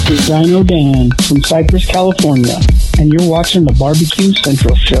is Dino Dan from Cypress, California, and you're watching the Barbecue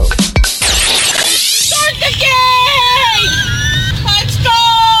Central Show. Start the game! Let's go!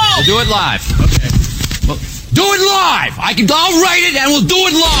 We'll do it live. Okay. Well, do it live! I'll write it and we'll do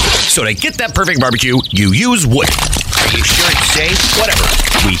it live! So to get that perfect barbecue, you use wood. Are you sure it's safe? Whatever.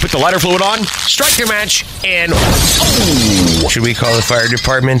 We put the lighter fluid on, strike your match, and... Oh! Should we call the fire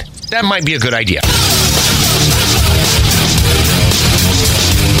department? That might be a good idea.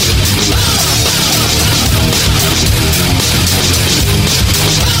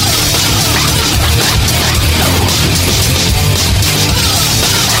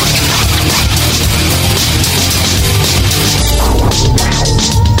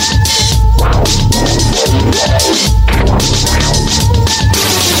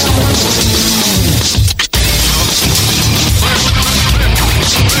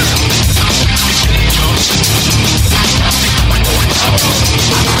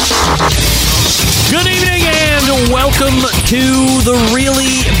 Good evening and welcome to the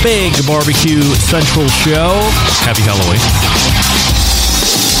really big Barbecue Central Show. Happy Halloween.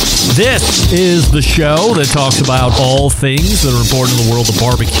 This is the show that talks about all things that are important in the world of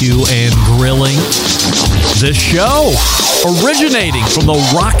barbecue and grilling. This show originating from the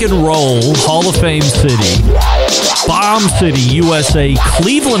Rock and Roll Hall of Fame city, Bomb City, USA,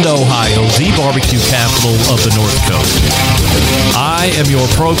 Cleveland, Ohio, the barbecue capital of the North Coast. I am your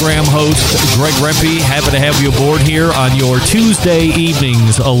program host, Greg Rempe. Happy to have you aboard here on your Tuesday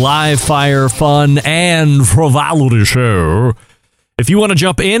evenings, a live fire, fun, and frivolity show. If you want to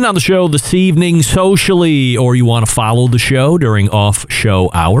jump in on the show this evening socially, or you want to follow the show during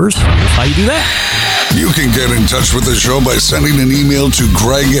off-show hours, here's how you do that. You can get in touch with the show by sending an email to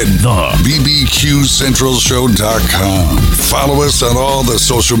Greg at bbqcentralshow.com. Follow us on all the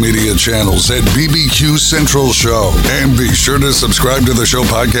social media channels at BBQ Central Show. And be sure to subscribe to the show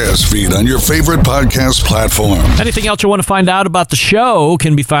podcast feed on your favorite podcast platform. Anything else you want to find out about the show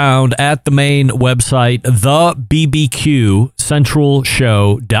can be found at the main website,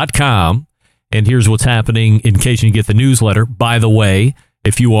 thebbqcentralshow.com. And here's what's happening in case you get the newsletter. By the way,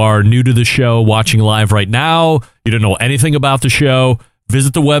 if you are new to the show, watching live right now, you don't know anything about the show,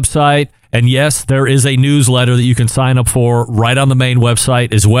 visit the website. And yes, there is a newsletter that you can sign up for right on the main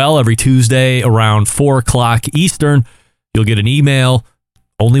website as well. Every Tuesday around 4 o'clock Eastern, you'll get an email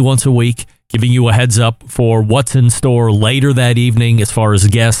only once a week giving you a heads up for what's in store later that evening as far as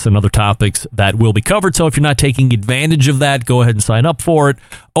guests and other topics that will be covered. So if you're not taking advantage of that, go ahead and sign up for it.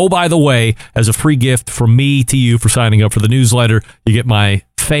 Oh, by the way, as a free gift from me to you for signing up for the newsletter, you get my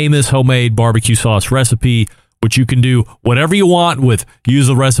famous homemade barbecue sauce recipe, which you can do whatever you want with. Use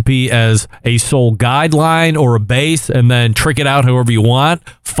the recipe as a sole guideline or a base and then trick it out however you want.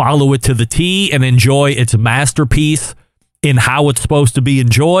 Follow it to the T and enjoy its masterpiece in how it's supposed to be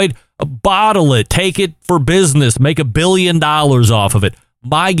enjoyed. Bottle it, take it for business, make $1 billion off of it.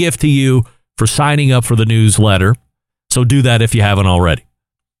 My gift to you for signing up for the newsletter. So do that if you haven't already.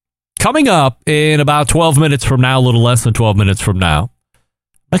 Coming up in about 12 minutes from now, a little less than 12 minutes from now,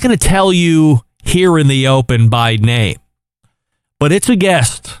 I'm not going to tell you here in the open by name, but it's a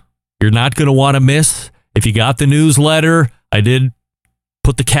guest you're not going to want to miss. If you got the newsletter, I did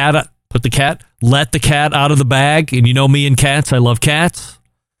let the cat out of the bag. And you know me and cats, I love cats.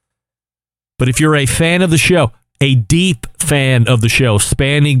 But if you're a fan of the show, a deep fan of the show,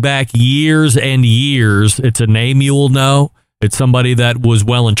 spanning back years and years, it's a name you will know. It's somebody that was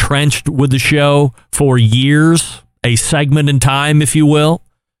well entrenched with the show for years, a segment in time, if you will.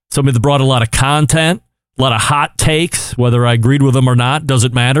 Somebody that brought a lot of content, a lot of hot takes, whether I agreed with them or not,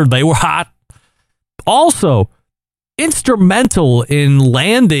 doesn't matter. They were hot. Also, instrumental in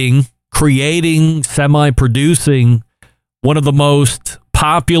landing, creating, semi-producing one of the most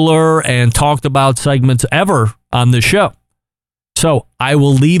popular and talked about segments ever on this show. So I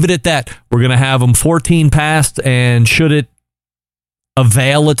will leave it at that. We're going to have him 14 past, and should it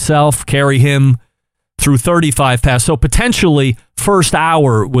avail itself, carry him through 35 past. So potentially first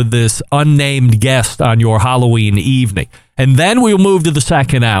hour with this unnamed guest on your Halloween evening. And then we'll move to the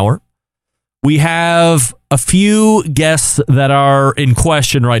second hour. We have a few guests that are in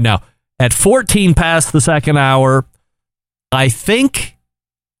question right now. At 14 past the second hour, I think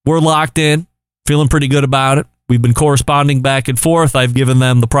we're locked in, feeling pretty good about it. We've been corresponding back and forth. I've given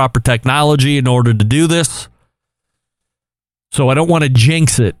them the proper technology in order to do this. So I don't want to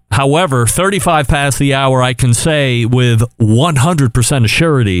jinx it. However, 35 past the hour, I can say with 100%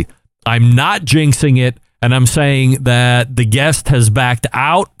 assurity, I'm not jinxing it, and I'm saying that the guest has backed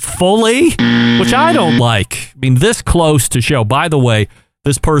out fully, which I don't like. I mean, this close to show. By the way,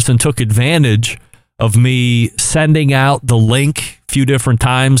 this person took advantage of me sending out the link a few different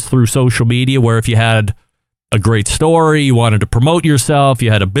times through social media, where if you had a great story, you wanted to promote yourself,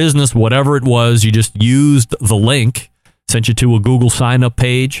 you had a business, whatever it was, you just used the link, sent you to a Google sign-up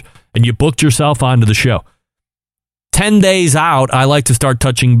page, and you booked yourself onto the show. 10 days out, I like to start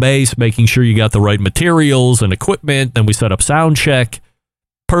touching base, making sure you got the right materials and equipment. Then we set up sound check.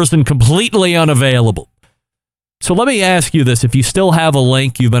 Person completely unavailable. So let me ask you this. If you still have a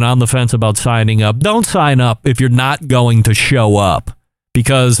link, you've been on the fence about signing up, don't sign up if you're not going to show up,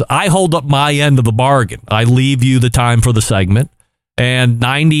 because I hold up my end of the bargain. I leave you the time for the segment, and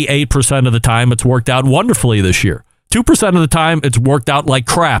 98% of the time it's worked out wonderfully this year. 2% of the time it's worked out like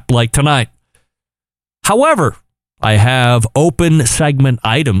crap, like tonight. However, I have open segment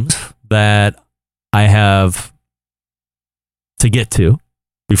items that I have to get to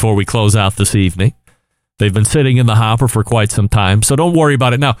before we close out this evening. They've been sitting in the hopper for quite some time, so don't worry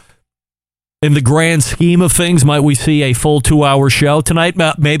about it. Now, in the grand scheme of things, might we see a full 2-hour show tonight?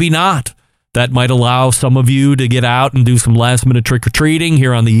 Maybe not. That might allow some of you to get out and do some last-minute trick-or-treating.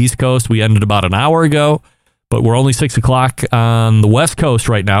 Here on the East Coast, we ended about an hour ago, but we're only 6 o'clock on the West Coast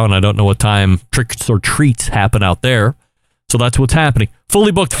right now, and I don't know what time tricks or treats happen out there. So that's what's happening.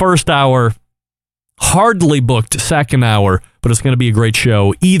 Fully booked first hour, hardly booked second hour, but it's going to be a great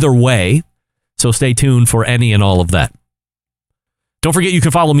show either way. So stay tuned for any and all of that. Don't forget you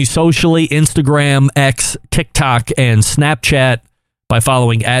can follow me socially, Instagram, X, TikTok, and Snapchat by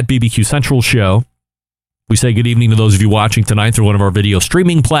following at BBQ Central Show. We say good evening to those of you watching tonight through one of our video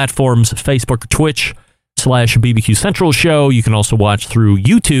streaming platforms, Facebook or Twitch/BBQ Central Show. You can also watch through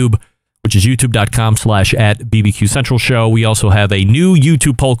YouTube, which is youtube.com/@BBQ Central Show. We also have a new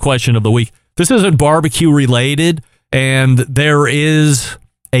YouTube poll question of the week. This isn't barbecue related, and there is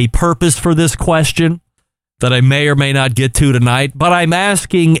a purpose for this question that I may or may not get to tonight, but I'm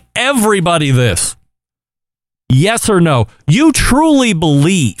asking everybody this. Yes or no? You truly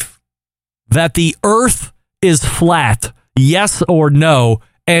believe that the earth is flat? Yes or no?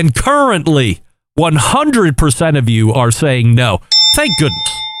 And currently, 100% of you are saying no. Thank goodness.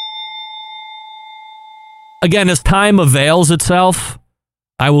 Again, as time avails itself,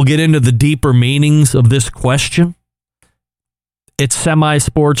 I will get into the deeper meanings of this question. It's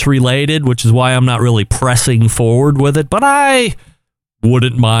semi-sports related, which is why I'm not really pressing forward with it, but I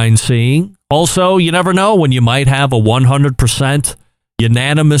wouldn't mind seeing. Also, you never know when you might have a 100%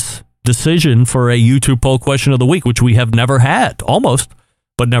 unanimous decision for a YouTube poll question of the week, which we have never had. Almost,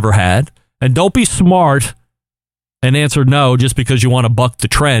 but never had. And don't be smart and answer no just because you want to buck the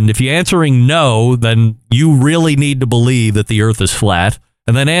trend. If you're answering no, then you really need to believe that the earth is flat,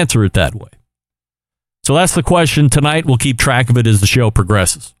 and then answer it that way. So that's the question tonight. We'll keep track of it as the show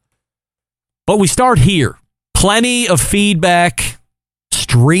progresses. But we start here. Plenty of feedback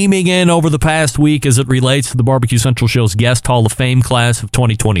streaming in over the past week as it relates to the Barbecue Central Show's Guest Hall of Fame class of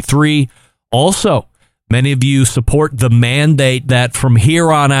 2023. Also, many of you support the mandate that from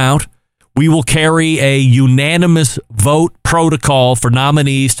here on out, we will carry a unanimous vote protocol for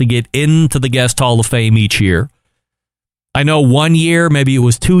nominees to get into the Guest Hall of Fame each year. I know 1 year, maybe it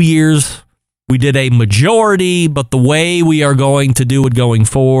was 2 years, we did a majority, but the way we are going to do it going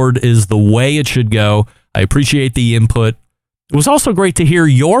forward is the way it should go. I appreciate the input. It was also great to hear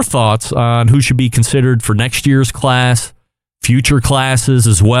your thoughts on who should be considered for next year's class, future classes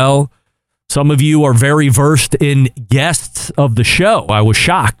as well. Some of you are very versed in guests of the show. I was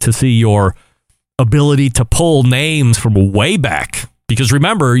shocked to see your ability to pull names from way back, because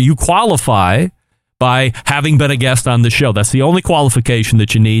remember, you qualify by having been a guest on the show. That's the only qualification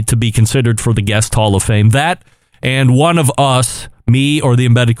that you need to be considered for the Guest Hall of Fame. That and one of us, me or the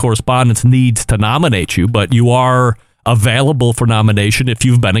embedded correspondents, needs to nominate you, but you are available for nomination if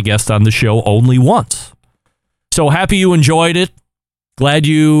you've been a guest on the show only once. So happy you enjoyed it. Glad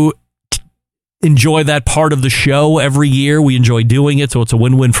you enjoy that part of the show every year. We enjoy doing it, so it's a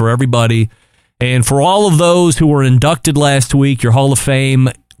win-win for everybody. And for all of those who were inducted last week, your Hall of Fame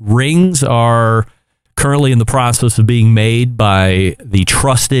rings are currently in the process of being made by the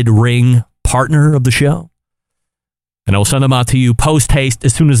trusted ring partner of the show. And I'll send them out to you post-haste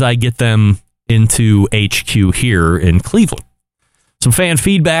as soon as I get them into HQ here in Cleveland. Some fan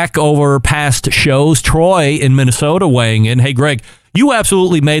feedback over past shows. Troy in Minnesota weighing in. Hey, Greg, you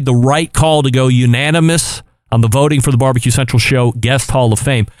absolutely made the right call to go unanimous on the voting for the Barbecue Central Show Guest Hall of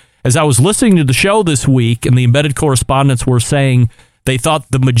Fame. As I was listening to the show this week, and the embedded correspondents were saying they thought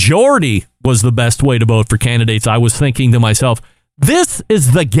the majority was the best way to vote for candidates, I was thinking to myself, this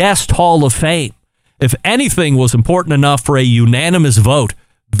is the Guest Hall of Fame. If anything was important enough for a unanimous vote,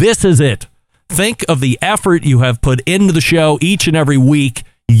 this is it. Think of the effort you have put into the show each and every week.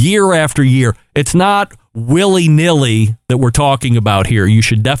 year after year. It's not willy-nilly that we're talking about here. You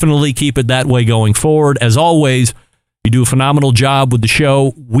should definitely keep it that way going forward. As always, you do a phenomenal job with the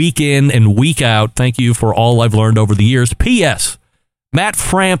show week in and week out. Thank you for all I've learned over the years. P.S. Matt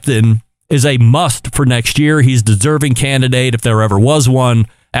Frampton is a must for next year. He's a deserving candidate if there ever was one.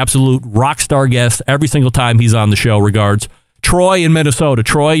 Absolute rock star guest every single time he's on the show. Regards, Troy in Minnesota.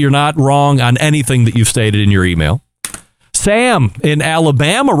 Troy, you're not wrong on anything that you've stated in your email. Sam in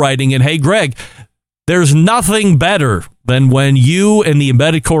Alabama writing in, hey, Greg, there's nothing better than when you and the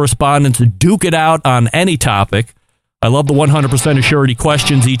embedded correspondents duke it out on any topic. I love the 100% Assurity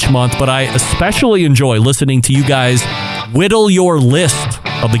questions each month, but I especially enjoy listening to you guys whittle your list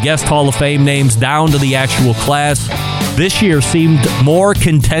of the guest Hall of Fame names down to the actual class. This year seemed more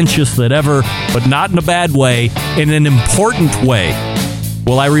contentious than ever, but not in a bad way, in an important way.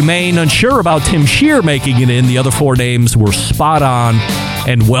 While I remain unsure about Tim Shear making it in, the other four names were spot on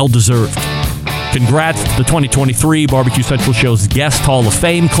and well-deserved. Congrats to the 2023 Barbecue Central Show's Guest Hall of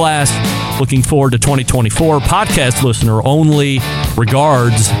Fame class. Looking forward to 2024. Podcast listener only.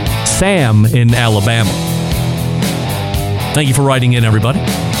 Regards, Sam in Alabama. Thank you for writing in, everybody.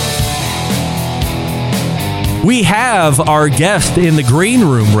 We have our guest in the green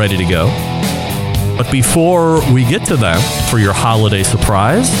room ready to go. But before we get to them, for your holiday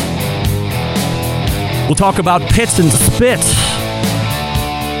surprise, we'll talk about Pits and Spits.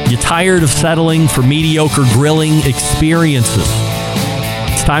 You tired of settling for mediocre grilling experiences?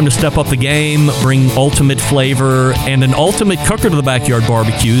 It's time to step up the game, bring ultimate flavor, and an ultimate cooker to the backyard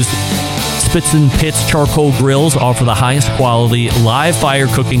barbecues. Spits and Pits charcoal grills offer the highest quality live fire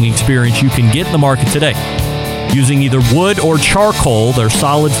cooking experience you can get in the market today. Using either wood or charcoal, their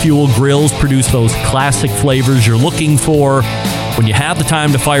solid fuel grills produce those classic flavors you're looking for when you have the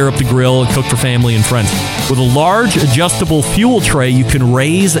time to fire up the grill and cook for family and friends. With a large adjustable fuel tray, you can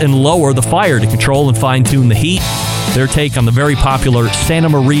raise and lower the fire to control and fine-tune the heat. Their take on the very popular Santa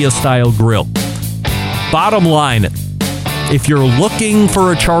Maria-style grill. Bottom line, if you're looking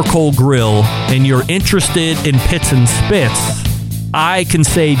for a charcoal grill and you're interested in Pits and Spits, I can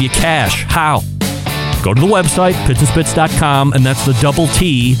save you cash. How? Go to the website, pitsandspits.com, and that's the double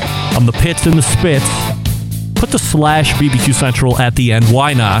T on the Pits and the Spits. Put the /BBQ Central at the end.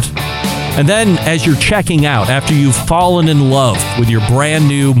 Why not? And then as you're checking out, after you've fallen in love with your brand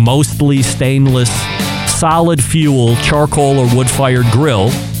new, mostly stainless, solid fuel, charcoal or wood-fired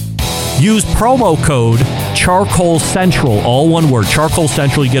grill, use promo code Charcoal Central, all one word, Charcoal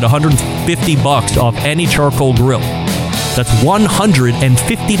Central. You get $150 off any charcoal grill. That's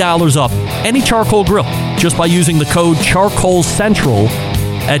 $150 off any charcoal grill just by using the code Charcoal Central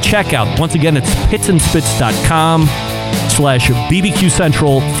at checkout. Once again, it's pitsandspits.com/BBQ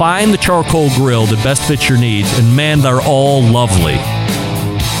Central. Find the charcoal grill that best fits your needs, and man, they're all lovely.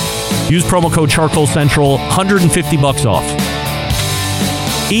 Use promo code Charcoal Central, $150 off.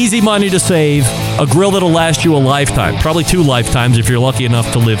 Easy money to save, a grill that'll last you a lifetime, probably 2 lifetimes if you're lucky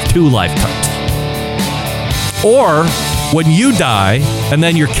enough to live 2 lifetimes. Or when you die, and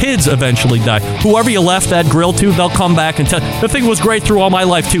then your kids eventually die, whoever you left that grill to, they'll come back and tell, the thing was great through all my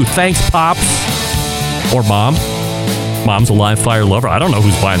life too. Thanks, Pops. Or Mom. Mom's a live fire lover. I don't know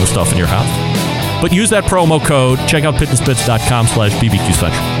who's buying the stuff in your house. But use that promo code. Check out pitsandspits.com/BBQ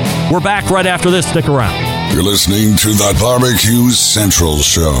Central. We're back right after this. Stick around. You're listening to the Barbecue Central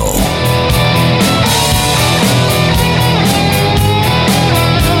Show.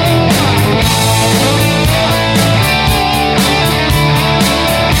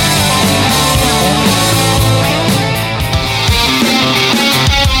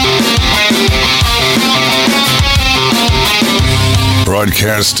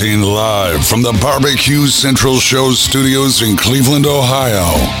 Broadcasting live from the Barbecue Central Show studios in Cleveland,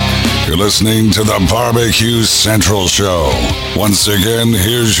 Ohio. You're listening to the Barbecue Central Show. Once again,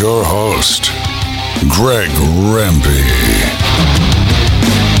 here's your host, Greg Rempe.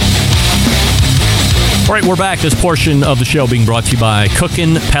 All right, we're back. This portion of the show being brought to you by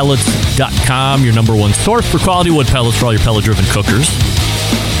CookinPellets.com, your number one source for quality wood pellets for all your pellet-driven cookers.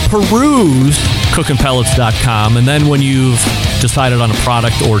 Peruse CookinPellets.com, and then when you've decided on a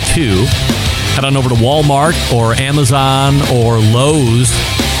product or two, head on over to Walmart or Amazon or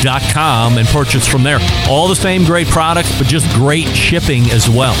Lowe's.com and purchase from there. All the same great products, but just great shipping as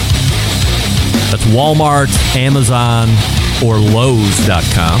well. That's Walmart, Amazon, or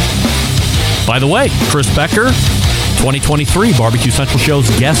Lowe's.com. By the way, Chris Becker, 2023 Barbecue Central Show's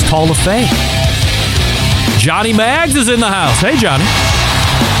Guest Hall of Fame. Johnny Maggs is in the house. Hey, Johnny.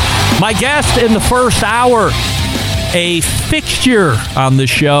 My guest in the first hour, a fixture on the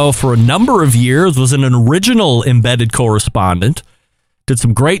show for a number of years, was an original embedded correspondent. did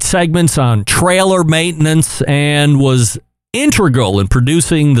some great segments on trailer maintenance, and was integral in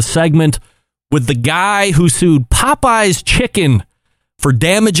producing the segment with the guy who sued Popeye's Chicken for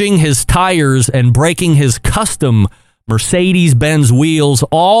damaging his tires and breaking his custom Mercedes-Benz wheels,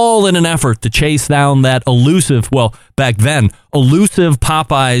 all in an effort to chase down that elusive, well, back then, elusive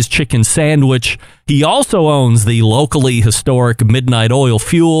Popeye's Chicken sandwich. He also owns the locally historic Midnight Oil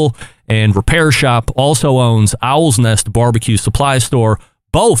Fuel and Repair Shop, also owns Owl's Nest Barbecue Supply Store,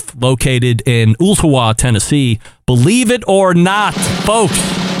 both located in Ooltewah, Tennessee. Believe it or not, folks,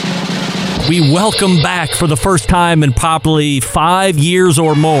 we welcome back for the first time in probably 5 years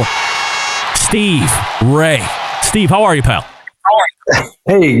or more, Steve Ray. Steve, how are you, pal?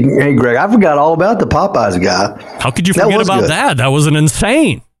 Hey, Greg. I forgot all about the Popeyes guy. How could you forget about that? That was an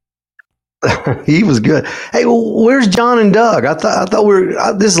insane. He was good. Hey, where's John and Doug? I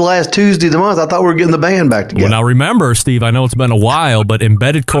thought this is last Tuesday of the month. I thought we were getting the band back together. Well, now remember, Steve, I know it's been a while, but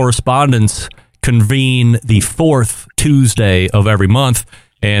Embedded Correspondents convene the fourth Tuesday of every month,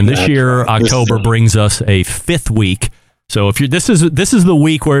 and this year October brings us a fifth week. So if you're this is the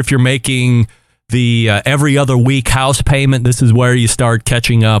week where if you're making the every other week house payment, this is where you start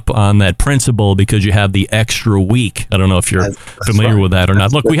catching up on that principal because you have the extra week. I don't know if you're familiar with that or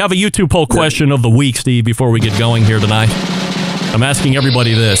not. Look, we have a YouTube poll question of the week, Steve, before we get going here tonight. I'm asking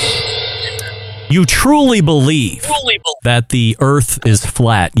everybody this. You truly believe that the earth is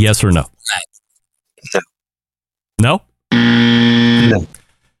flat, yes or no? No? No.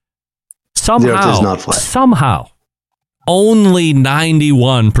 Somehow, the earth is not flat. Somehow, only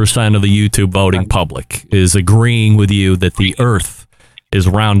 91% of the YouTube voting public is agreeing with you that the earth is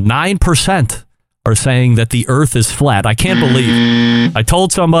round. 9% are saying that the earth is flat. I can't believe. I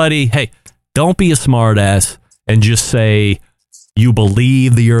told somebody, hey, don't be a smartass and just say you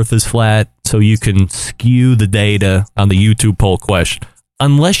believe the earth is flat so you can skew the data on the YouTube poll question.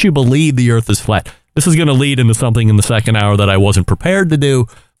 Unless you believe the earth is flat. This is going to lead into something in the second hour that I wasn't prepared to do,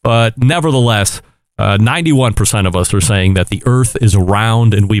 but nevertheless, 91% of us are saying that the earth is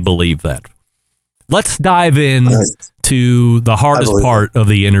round, and we believe that. Let's dive in to the hardest part of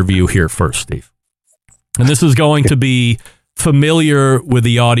the interview here first, Steve. And this is going to be familiar with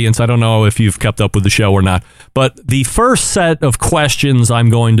the audience. I don't know if you've kept up with the show or not, but the first set of questions I'm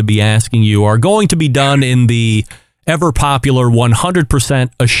going to be asking you are going to be done in the ever popular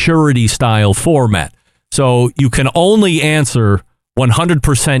 100% assurity style format. So you can only answer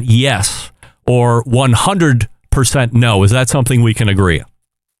 100% yes or 100% no. Is that something we can agree on?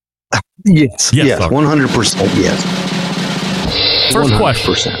 Yes. 100% yes. First 100%.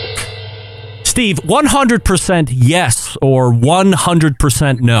 question. Steve, 100% yes or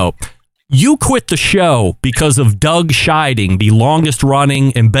 100% no. You quit the show because of Doug Scheiding, the longest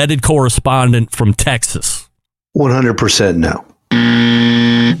running embedded correspondent from Texas. 100% no.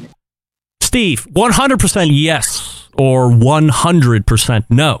 Steve, 100% yes or 100%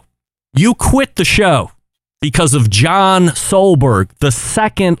 no. You quit the show because of John Solberg, the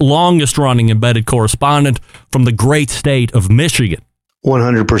second longest running embedded correspondent from the great state of Michigan.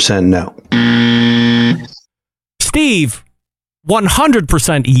 100% no. Steve,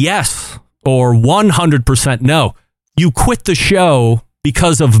 100% yes or 100% no. You quit the show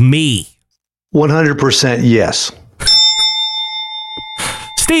because of me. 100% yes.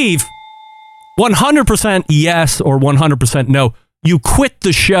 Steve, 100% yes or 100% no. You quit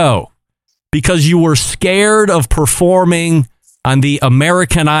the show because you were scared of performing on the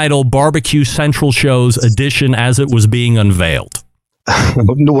American Idol Barbecue Central Show's edition as it was being unveiled.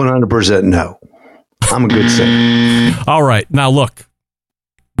 100% no. I'm a good singer. All right. Now, look,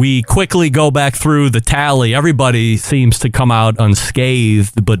 we quickly go back through the tally. Everybody seems to come out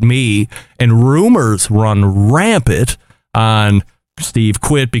unscathed but me, and rumors run rampant on Steve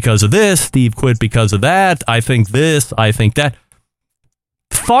quit because of this, Steve quit because of that, I think this, I think that.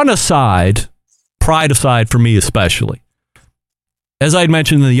 Fun aside, pride aside for me especially. As I had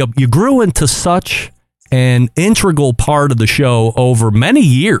mentioned, you grew into such an integral part of the show over many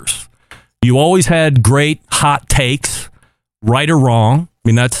years. You always had great hot takes, right or wrong. I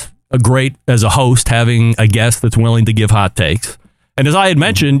mean, that's a great, as a host, having a guest that's willing to give hot takes. And as I had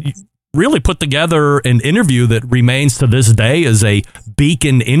mentioned, you really put together an interview that remains to this day as a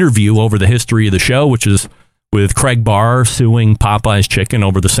beacon interview over the history of the show, which is with Craig Barr suing Popeye's Chicken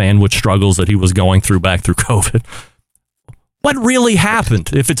over the sandwich struggles that he was going through back through COVID. What really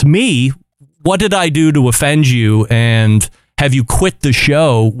happened? If it's me, what did I do to offend you? And have you quit the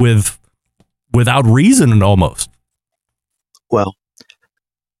show without reason almost? Well,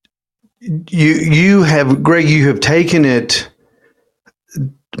 you have, Greg, you have taken it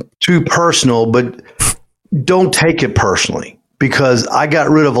too personal, but don't take it personally, because I got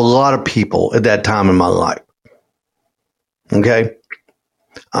rid of a lot of people at that time in my life. Okay.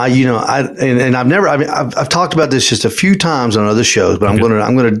 I've talked about this just a few times on other shows, but Okay.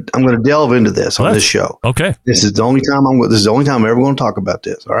 I'm going to delve into this on this show. Okay. This is the only time I'm ever going to talk about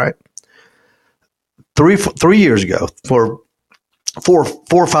this. All right. 3 years ago, four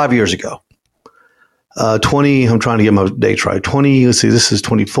or 5 years ago, 20, I'm trying to get my dates right. 20, let's see, this is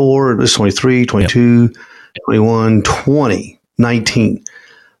 24, this is 23, 22, 21, 20, 19.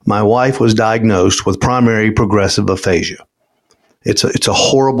 My wife was diagnosed with primary progressive aphasia. It's a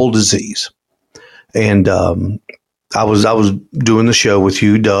horrible disease. And I was doing the show with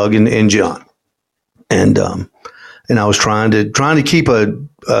you, Doug, and John. And I was trying to keep a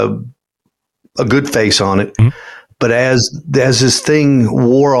good face on it. Mm-hmm. But as this thing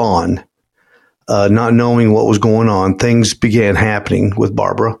wore on, not knowing what was going on, things began happening with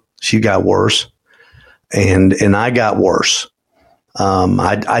Barbara. She got worse, and I got worse.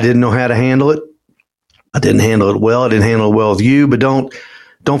 I didn't know how to handle it. I didn't handle it well. I didn't handle it well with you, but don't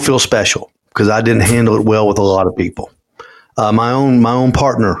feel special, because I didn't handle it well with a lot of people. My own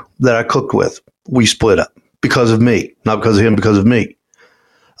partner that I cooked with, we split up because of me, not because of him, because of me.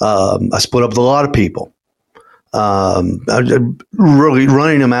 I split up with a lot of people. I really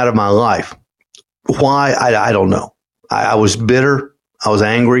running them out of my life. Why? I don't know. I was bitter. I was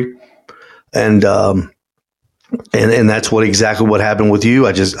angry. And that's exactly what happened with you.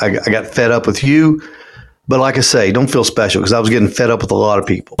 I got fed up with you. But like I say, don't feel special, because I was getting fed up with a lot of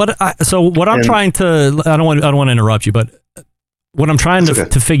people. But I don't want to interrupt you, but what I'm trying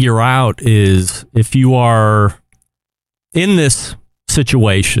to figure out is, if you are in this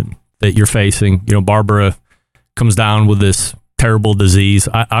situation that you're facing, Barbara comes down with this terrible disease.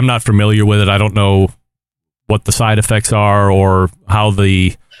 I'm not familiar with it. I don't know what the side effects are or how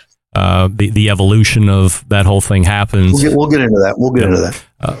the evolution of that whole thing happens. We'll get into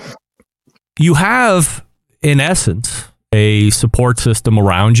that. You have, in essence, a support system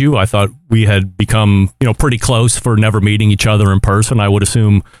around you. I thought we had become, pretty close for never meeting each other in person. I would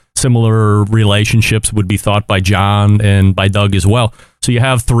assume similar relationships would be thought by John and by Doug as well. So you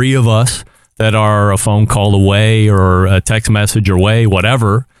have three of us that are a phone call away or a text message away,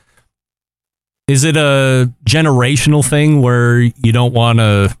 whatever. Is it a generational thing where you don't want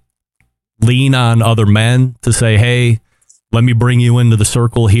to lean on other men to say, hey, let me bring you into the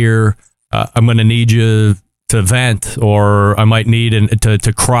circle here. I'm going to need you to vent, or I might need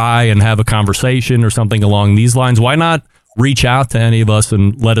to cry and have a conversation or something along these lines? Why not reach out to any of us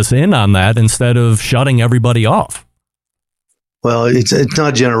and let us in on that instead of shutting everybody off? Well, it's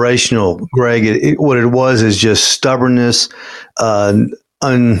not generational, Greg. What it was is just stubbornness. I'm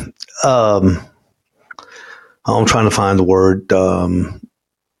trying to find the word. I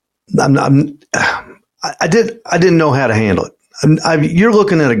didn't know how to handle it. You're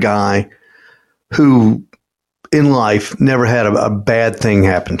looking at a guy who in life never had a bad thing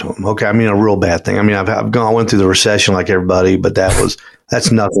happen to him. Okay. I mean, a real bad thing. I mean, I went through the recession like everybody, but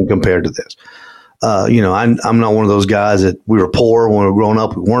that's nothing compared to this. I'm not one of those guys that we were poor when we were growing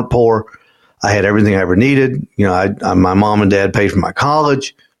up. We weren't poor. I had everything I ever needed. My mom and dad paid for my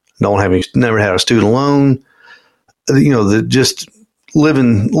college. Never had a student loan. Just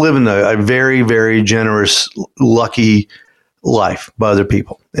living a very, very generous, lucky life by other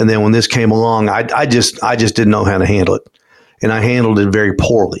people. And then when this came along, I just didn't know how to handle it, and I handled it very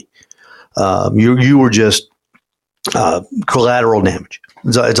poorly. You were just collateral damage.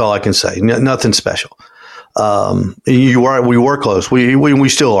 That's all I can say. Nothing special. We were close. We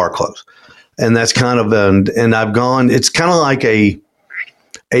still are close, and that's kind of and I've gone. It's kind of like an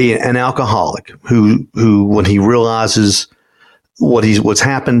alcoholic who when he realizes what's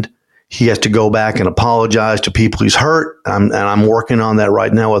happened, he has to go back and apologize to people he's hurt. And I'm working on that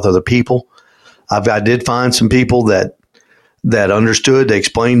right now with other people. I did find some people that understood. They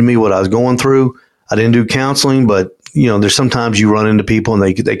explained to me what I was going through. I didn't do counseling, but there's sometimes you run into people and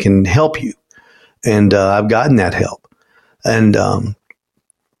they can help you. And I've gotten that help. And I'm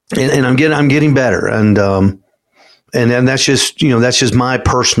getting better. And then that's just my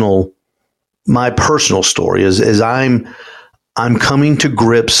personal story is I'm coming to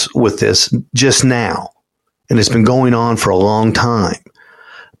grips with this just now, and it's been going on for a long time.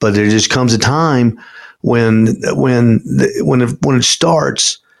 But there just comes a time when it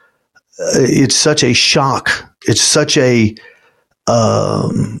starts, it's such a shock. It's such a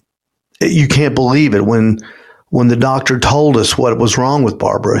you can't believe it. When the doctor told us what was wrong with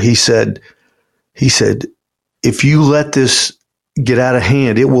Barbara, he said, if you let this get out of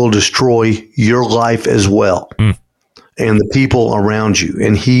hand, it will destroy your life as well. Mm. And the people around you.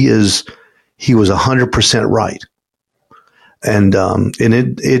 And he was 100% right. and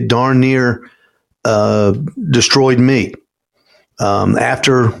it darn near destroyed me.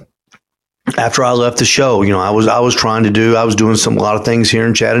 After I left the show, I was doing a lot of things here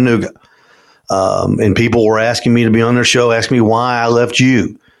in Chattanooga, and people were asking me to be on their show, asking me why I left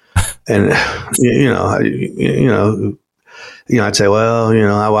you, and I'd say, well,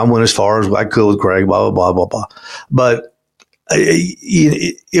 I went as far as I could with Greg, blah blah blah blah blah, but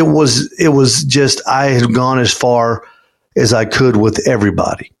it was just I had gone as far as I could with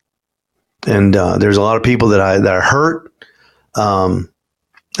everybody, and there's a lot of people that are hurt.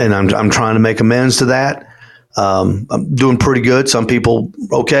 And I'm trying to make amends to that. I'm doing pretty good. Some people,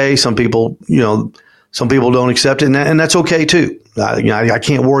 okay. Some people, some people don't accept it, and that's okay too. I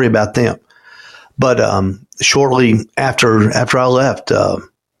can't worry about them. But shortly after I left,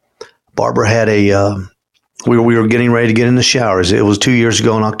 Barbara had we were getting ready to get in the showers. It was 2 years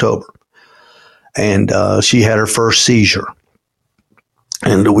ago in October, and she had her first seizure.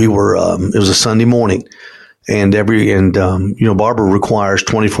 And it was a Sunday morning. And Barbara requires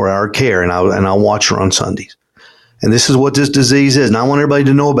 24-hour care, and I watch her on Sundays. And this is what this disease is. And I want everybody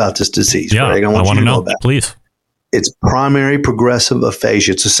to know about this disease. Yeah, Greg. I want you to know about it. Please. It's primary progressive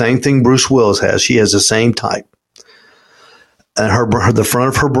aphasia. It's the same thing Bruce Willis has. She has the same type. And the front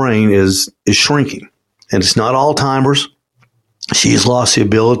of her brain is shrinking. And it's not Alzheimer's. She's lost the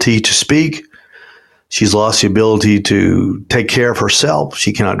ability to speak. She's lost the ability to take care of herself.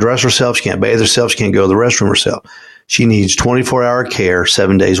 She cannot dress herself. She can't bathe herself. She can't go to the restroom herself. She needs 24-hour care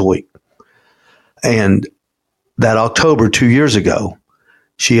 7 days a week. And that October 2 years ago,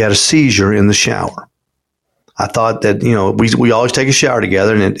 she had a seizure in the shower. I thought that, we always take a shower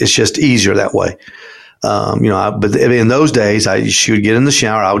together, and it's just easier that way. But in those days, she would get in the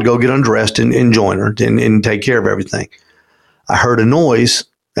shower. I would go get undressed and join her and take care of everything. I heard a noise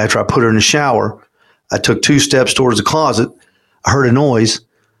after I put her in the shower. I took 2 steps towards the closet. I heard a noise,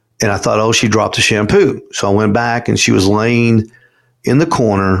 and I thought, she dropped the shampoo. So I went back, and she was laying in the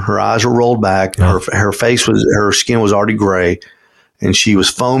corner. Her eyes were rolled back. Her skin was already gray, and she was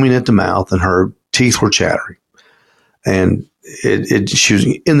foaming at the mouth, and her teeth were chattering. And she was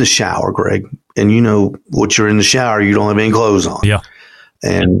in the shower, Greg. And what you're in the shower, you don't have any clothes on. Yeah.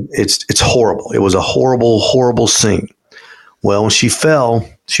 And it's horrible. It was a horrible, horrible scene. Well, when she fell,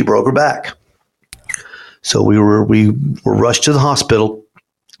 she broke her back. So we were rushed to the hospital.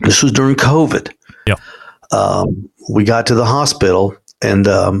 This was during COVID. Yeah. We got to the hospital, and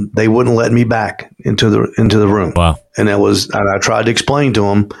they wouldn't let me back into the room. Wow. And I tried to explain to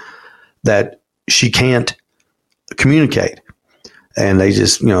them that she can't communicate, and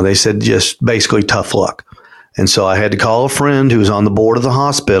they said just basically tough luck. And so I had to call a friend who was on the board of the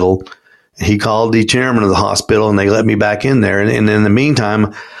hospital. He called the chairman of the hospital, and they let me back in there. And in the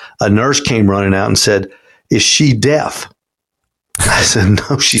meantime, a nurse came running out and said, "Is she deaf?" I said,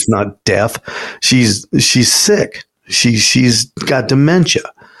 "No, she's not deaf. She's sick. She's got dementia."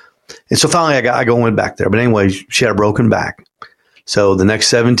 And so finally I went back there. But anyway, she had a broken back. So the next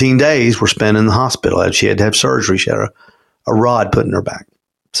 17 days were spent in the hospital. She had to have surgery. She had a rod put in her back.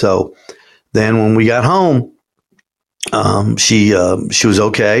 So then when we got home, she was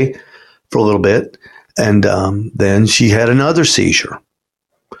okay for a little bit. And then she had another seizure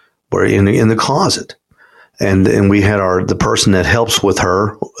where in the closet. And we had the person that helps with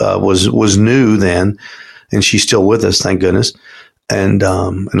her was new then, and she's still with us, thank goodness. And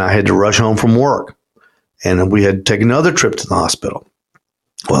I had to rush home from work, and we had to take another trip to the hospital.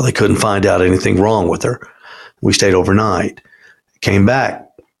 Well, they couldn't find out anything wrong with her. We stayed overnight, came back,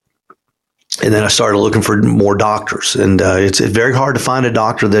 and then I started looking for more doctors. And it's very hard to find a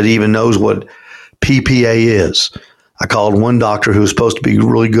doctor that even knows what PPA is. I called one doctor who was supposed to be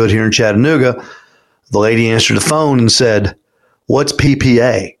really good here in Chattanooga. The lady answered the phone and said, "What's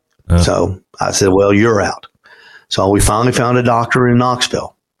PPA?" So I said, "Well, you're out." So we finally found a doctor in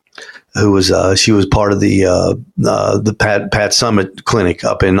Knoxville who was she was part of the Pat Summit Clinic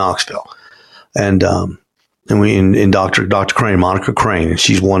up in Knoxville, and we in Dr. Crane, Monica Crane, and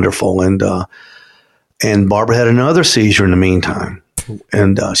she's wonderful. And Barbara had another seizure in the meantime,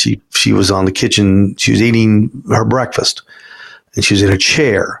 and she was on the kitchen. She was eating her breakfast, and she was in a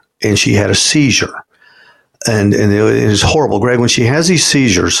chair, and she had a seizure. And it was horrible, Greg. When she has these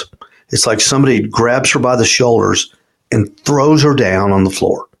seizures, it's like somebody grabs her by the shoulders and throws her down on the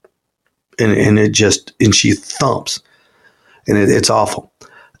floor, and she thumps, and it's awful.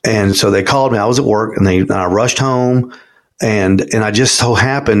 And so they called me. I was at work, and I rushed home, and I just so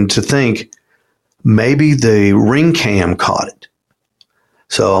happened to think maybe the ring cam caught it.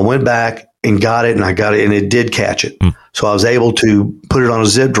 So I went back and got it, and it did catch it. So I was able to put it on a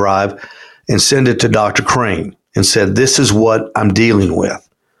zip drive and send it to Dr. Crane. and said, "This is what I'm dealing with."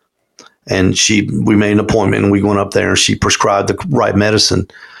 And we made an appointment, and we went up there, and she prescribed the right medicine.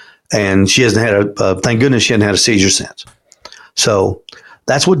 And she hasn't had thank goodness she hasn't had a seizure since. So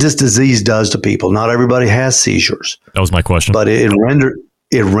that's what this disease does to people. Not everybody has seizures. That was my question. But it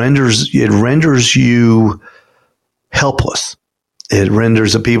renders you helpless. It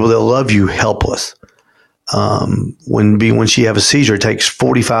renders the people that love you helpless. When she have a seizure, it takes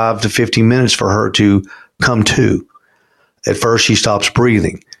 45 to 50 minutes for her to come to. At first, she stops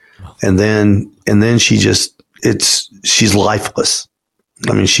breathing, and then she's lifeless.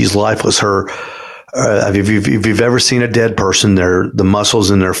 I mean, she's lifeless. If you've ever seen a dead person, the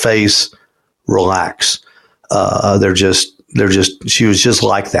muscles in their face relax. She was just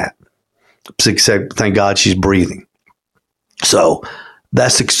like that. Except, thank God she's breathing. So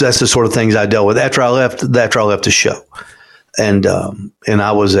that's the sort of things I dealt with after I left the show. And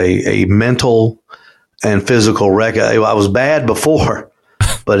I was a mental and physical wreck. I was bad before,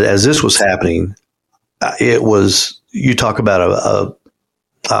 but as this was happening, it was, you talk about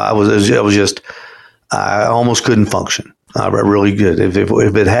I almost couldn't function. I really good.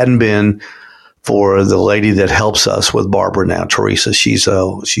 If it hadn't been for the lady that helps us with Barbara now, Teresa, she's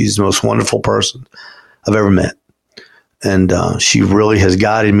the most wonderful person I've ever met. And she really has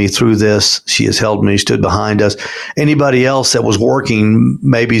guided me through this. She has held me, stood behind us. Anybody else that was working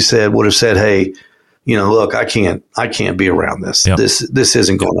maybe would have said, "Hey, look, I can't be around this. Yep. This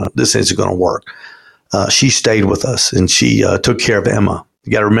isn't gonna work." She stayed with us, and she took care of Emma.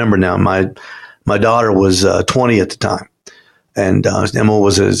 You got to remember now, my daughter was 20 at the time, and Emma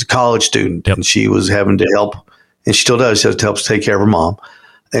was a college student, and she was having to help, and she still does. She has to help take care of her mom,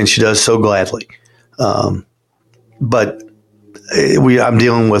 and she does so gladly. But I'm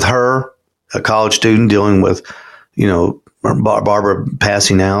dealing with her, a college student, dealing with, Barbara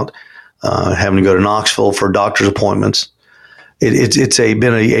passing out, having to go to Knoxville for doctor's appointments. It's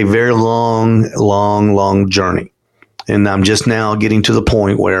been a very long journey, and I'm just now getting to the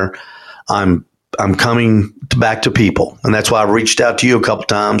point where I'm coming back to people, and that's why I've reached out to you a couple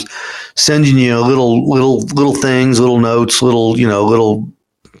times, sending you little things, little notes,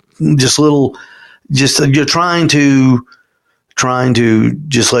 you're trying to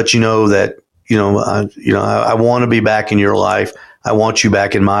just let you know that I want to be back in your life. I want you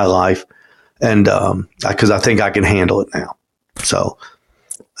back in my life, and because I think I can handle it now. So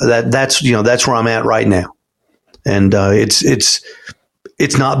that's where I'm at right now, and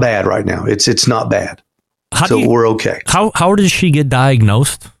it's not bad right now. It's not bad. We're okay. How does she get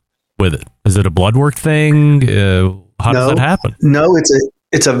diagnosed with it? Is it a blood work thing? How does that happen? No, it's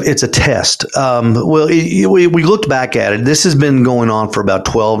a test. We looked back at it. This has been going on for about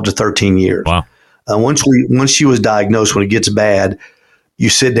 12 to 13 years. Wow. Once she was diagnosed, when it gets bad, you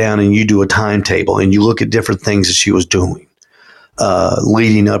sit down and you do a timetable and you look at different things that she was doing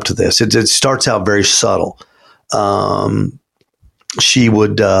leading up to this. It starts out very subtle. She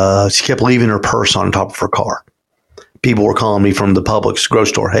kept leaving her purse on top of her car. People were calling me from the Publix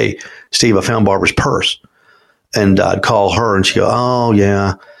grocery store. "Hey, Steve, I found Barbara's purse." And I'd call her and she'd go, "Oh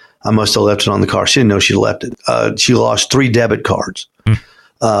yeah, I must have left it on the car." She didn't know she left it. She lost 3 debit cards.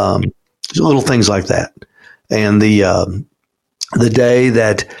 Little things like that. And the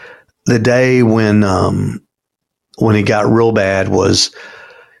day when it got real bad was,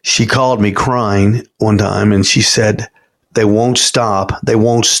 she called me crying one time and she said, "They won't stop. They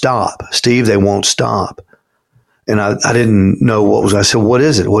won't stop. Steve, they won't stop." And I didn't know what was. I said, "What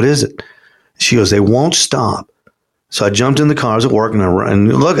is it? What is it?" She goes, "They won't stop." So I jumped in the car. I was at work,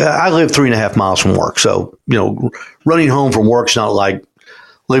 and look, I live 3.5 miles from work. So, running home from work's not like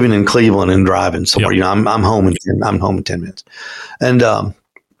living in Cleveland and driving somewhere. Yep. I'm home in 10 minutes. And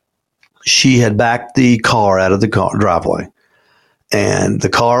she had backed the car out of the driveway, and the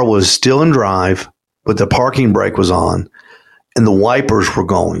car was still in drive, but the parking brake was on, and the wipers were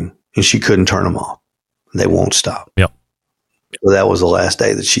going, and she couldn't turn them off. They won't stop. Yep. So that was the last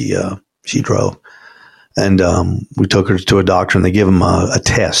day that she drove. And we took her to a doctor, and they give him a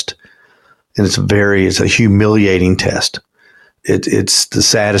test, and it's a humiliating test. It's the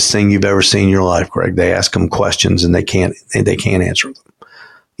saddest thing you've ever seen in your life, Greg. They ask them questions, and they can't answer them.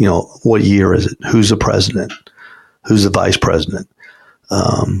 What year is it? Who's the president? Who's the vice president?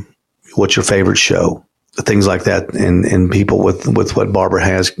 What's your favorite show? Things like that. And people with what Barbara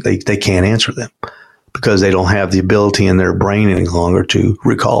has, they can't answer them because they don't have the ability in their brain any longer to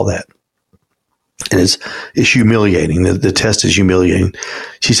recall that. And it's humiliating. The test is humiliating.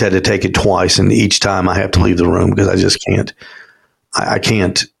 She's had to take it twice, and each time I have to leave the room because I just can't. I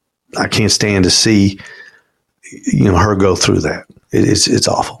can't stand to see her go through that. It's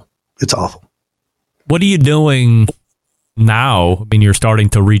awful. It's awful. What are you doing now? I mean, you're starting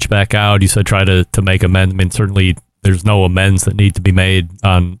to reach back out. You said try to make amends. I mean, certainly there's no amends that need to be made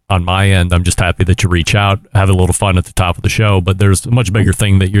on my end. I'm just happy that you reach out, have a little fun at the top of the show. But there's a much bigger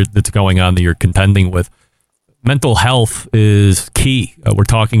thing that's going on that you're contending with. Mental health is key. We're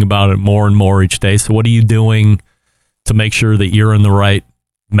talking about it more and more each day. So what are you doing to make sure that you're in the right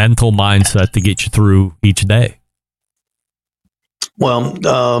mental mindset to get you through each day? Well,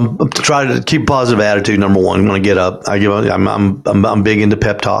 try to keep a positive attitude. Number one, when I get up, I'm big into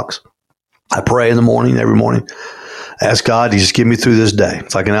pep talks. I pray in the morning, every morning. Ask God to just get me through this day.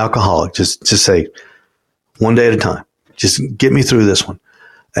 It's like an alcoholic. Just say one day at a time. Just get me through this one.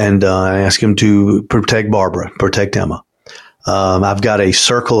 And I ask him to protect Barbara, protect Emma. I've got a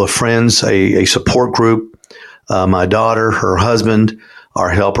circle of friends, a support group. My daughter, her husband,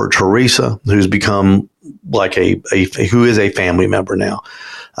 our helper Teresa, who's become like who is a family member now.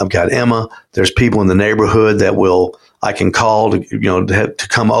 I've got Emma. There's people in the neighborhood that I can call to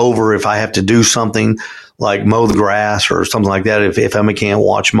come over if I have to do something like mow the grass or something like that. If Emma can't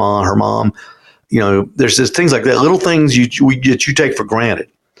watch her mom, there's just things like that, little things that you take for granted.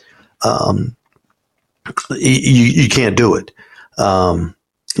 You can't do it. Like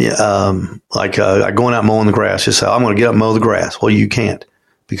going out mowing the grass. Just say, I'm going to get up and mow the grass. Well, you can't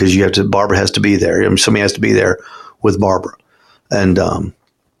because Barbara has to be there. Somebody has to be there with Barbara. And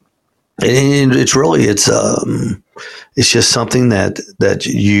it's really, it's just something that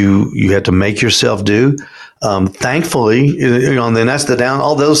you have to make yourself do. Thankfully, and then that's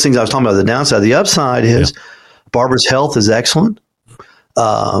all those things I was talking about, the downside. The upside is Barbara's health is excellent.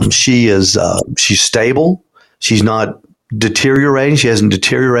 She's stable. She's not deteriorating. She hasn't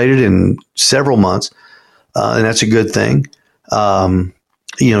deteriorated in several months. And that's a good thing.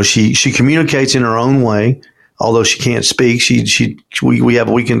 She communicates in her own way, although she can't speak.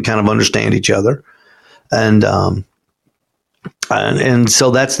 We can kind of understand each other. And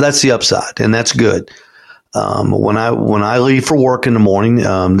so that's the upside, and that's good. When I leave for work in the morning,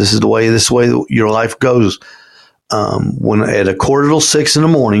 this is the way your life goes. When at 5:45 in the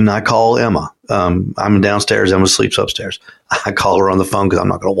morning, I call Emma. I'm downstairs. Emma sleeps upstairs. I call her on the phone because I'm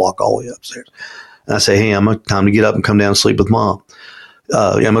not going to walk all the way upstairs. And I say, "Hey, Emma, time to get up and come down and sleep with Mom."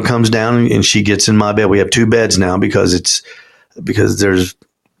 Emma comes down and she gets in my bed. We have two beds now because there's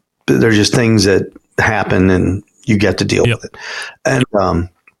just things that happen and you get to deal with it. And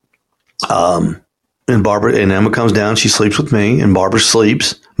Barbara and Emma comes down. She sleeps with me, and Barbara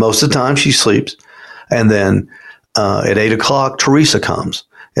sleeps most of the time. She sleeps, and then at 8:00, Teresa comes,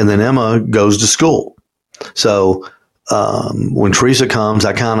 and then Emma goes to school. So when Teresa comes,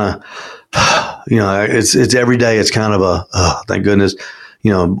 I kind of, it's every day. It's kind of thank goodness,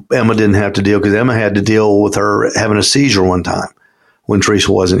 Emma didn't have to deal, because Emma had to deal with her having a seizure one time when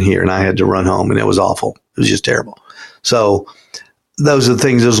Teresa wasn't here, and I had to run home, and it was awful. It was just terrible. So those are the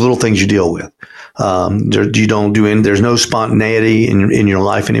things, those little things you deal with. There's no spontaneity in your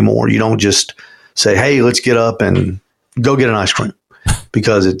life anymore. You don't just say, "Hey, let's get up and go get an ice cream,"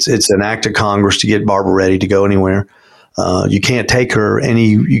 because it's an act of Congress to get Barbara ready to go anywhere. You can't take her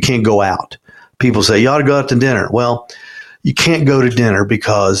you can't go out. People say, "You ought to go out to dinner." Well, you can't go to dinner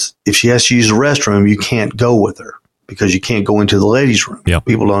because if she has to use the restroom, you can't go with her because you can't go into the ladies' room. Yep.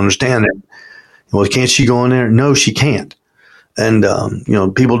 People don't understand that. Well, can't she go in there? No, she can't. And,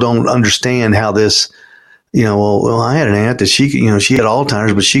 people don't understand how this, I had an aunt that she had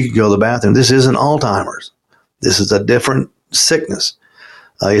Alzheimer's, but she could go to the bathroom. This isn't Alzheimer's. This is a different sickness.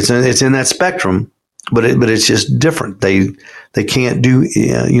 It's in that spectrum, but it's just different. They can't do,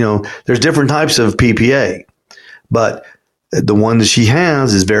 there's different types of PPA, but the one that she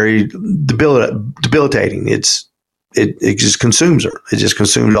has is very debilitating. It just consumes her. It just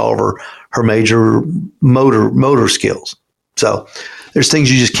consumes all of her major motor skills. So there's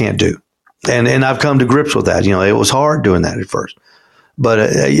things you just can't do. And I've come to grips with that. It was hard doing that at first, but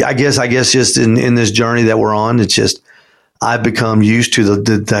I guess just in this journey that we're on, it's just, I've become used to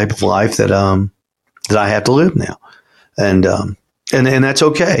the type of life that I have to live now. And that's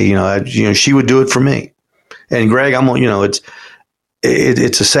okay. She would do it for me. And Greg,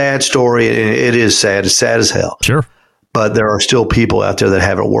 it's a sad story. It is sad. It's sad as hell. Sure. But there are still people out there that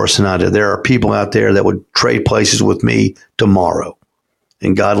have it worse than I do. There are people out there that would trade places with me tomorrow,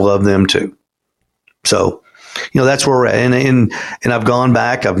 and God love them too. So, that's where we're at. And I've gone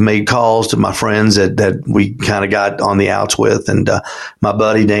back. I've made calls to my friends that we kind of got on the outs with, and my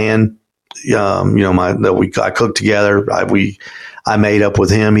buddy Dan. I cooked together. I made up with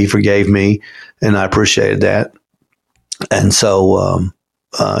him. He forgave me, and I appreciated that. And so,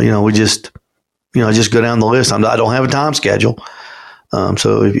 we just go down the list. I don't have a time schedule.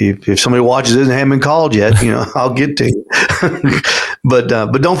 So if somebody watches it and haven't been called yet, I'll get to you. but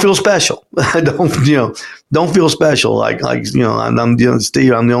don't feel special. Don't feel special. Like I'm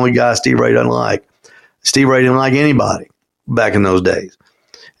Steve. I'm the only guy Steve Ray doesn't like. Steve Ray didn't like anybody back in those days,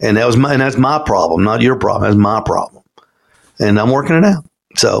 and that's my problem, not your problem. That's my problem, and I'm working it out.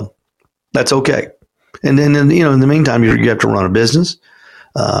 So that's okay. And then in the meantime, you have to run a business.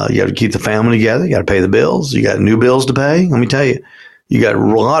 You have to keep the family together. You got to pay the bills. You got new bills to pay. Let me tell you, you got a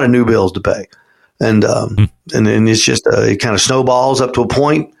lot of new bills to pay, and it's just it kind of snowballs up to a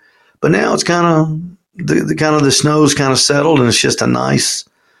point. But now it's kind of the snow's kind of settled, and it's just a nice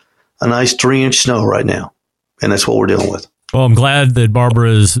 3-inch snow right now, and that's what we're dealing with. Well, I'm glad that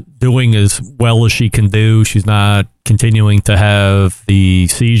Barbara is doing as well as she can do. She's not continuing to have the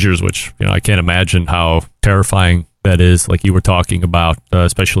seizures, which I can't imagine how terrifying that is, like you were talking about,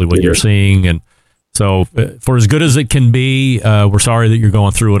 especially what you're seeing. And so for as good as it can be, we're sorry that you're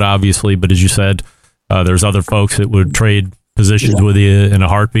going through it, obviously. But as you said, there's other folks that would trade positions with you in a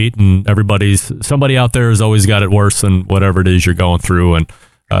heartbeat, and somebody out there has always got it worse than whatever it is you're going through. And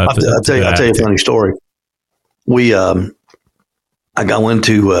I'll tell you a funny story. I went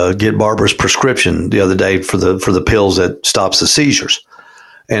to get Barbara's prescription the other day for the pills that stops the seizures,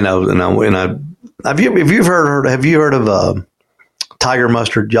 and I have you heard of Tiger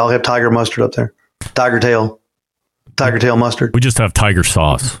mustard? Y'all have Tiger mustard up there? Tiger tail mustard. We just have Tiger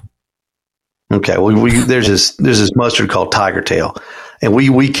sauce. Okay, well there's this mustard called Tiger Tail, and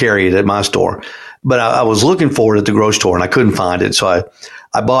we carry it at my store. But I was looking for it at the grocery store and I couldn't find it, so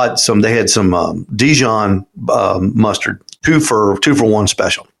I bought some. They had some Dijon mustard, 2 for $1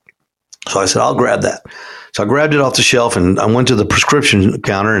 special. So I said, I'll grab that. So I grabbed it off the shelf and I went to the prescription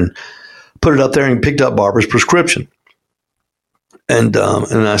counter and put it up there and picked up Barbara's prescription. And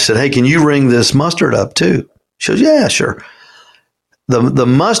I said, hey, can you ring this mustard up too? She goes, yeah, sure. The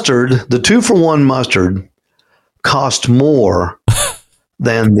mustard, the 2 for $1 mustard, cost more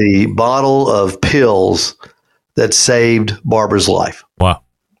than the bottle of pills that saved Barbara's life. Wow.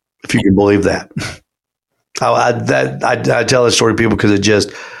 If you can believe that. I tell that story to people because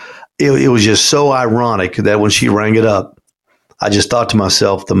it was just so ironic that when she rang it up, I just thought to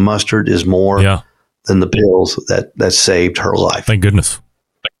myself, the mustard is more than the pills that saved her life. Thank goodness.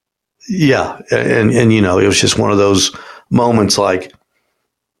 Yeah. And it was just one of those moments like,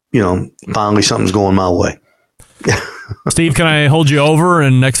 finally something's going my way. Steve, can I hold you over?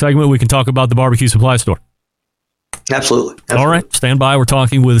 And next segment, we can talk about the barbecue supply store. Absolutely. All right. Stand by. We're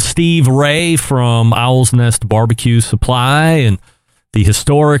talking with Steve Ray from Owl's Nest Barbecue Supply and the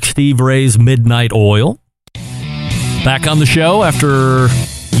historic Steve Ray's Midnight Oil. Back on the show after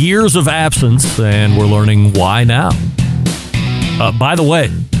years of absence, and we're learning why now. By the way,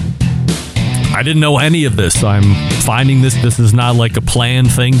 I didn't know any of this. I'm finding this is not like a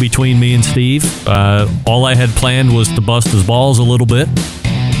planned thing between me and Steve. All I had planned was to bust his balls a little bit,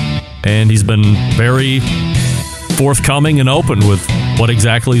 and he's been very forthcoming and open with what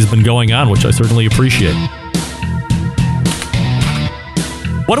exactly has been going on, which I certainly appreciate.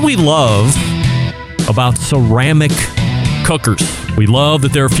 What do we love about ceramic cookers? We love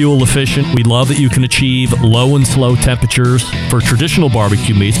that they're fuel efficient. We love that you can achieve low and slow temperatures for traditional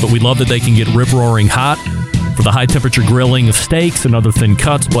barbecue meats, but we love that they can get rip-roaring hot for the high-temperature grilling of steaks and other thin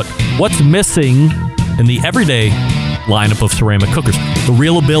cuts. But what's missing in the everyday lineup of ceramic cookers? The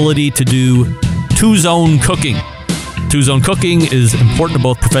real ability to do two-zone cooking. Two-zone cooking is important to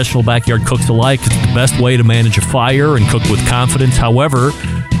both professional backyard cooks alike. It's the best way to manage a fire and cook with confidence. However,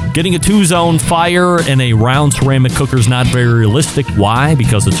 getting a two-zone fire in a round ceramic cooker is not very realistic. Why?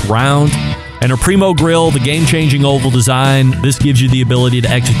 Because it's round. And a Primo Grill, the game-changing oval design, this gives you the ability to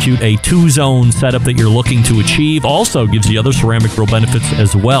execute a two-zone setup that you're looking to achieve. Also gives you other ceramic grill benefits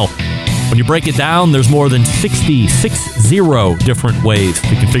as well. When you break it down, there's more than 60 different ways to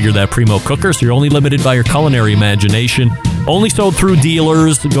configure that Primo cooker, so you're only limited by your culinary imagination. Only sold through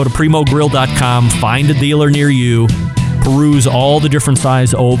dealers. Go to primogrill.com, find a dealer near you, peruse all the different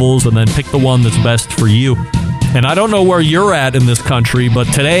size ovals, and then pick the one that's best for you. And I don't know where you're at in this country, but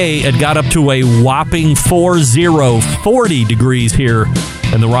today it got up to a whopping 40 degrees here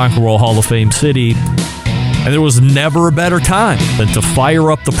in the Rock and Roll Hall of Fame city. And there was never a better time than to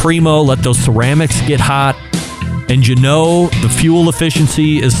fire up the Primo, let those ceramics get hot, and the fuel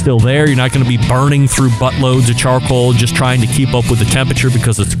efficiency is still there. You're not going to be burning through buttloads of charcoal just trying to keep up with the temperature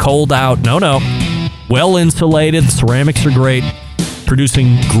because it's cold out. No. Well insulated. The ceramics are great.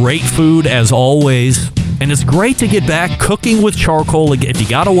 Producing great food as always. And it's great to get back cooking with charcoal. If you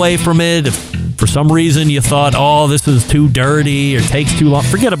got away from it, if for some reason you thought, this is too dirty or takes too long,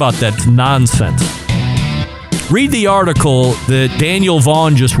 forget about that. It's nonsense. read the article that Daniel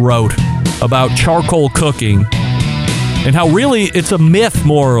Vaughn just wrote about charcoal cooking and how really it's a myth,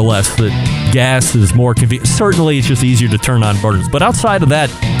 more or less, that gas is more convenient. Certainly, it's just easier to turn on burners. But outside of that,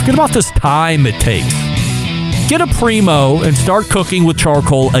 forget about this time it takes. Get a Primo and start cooking with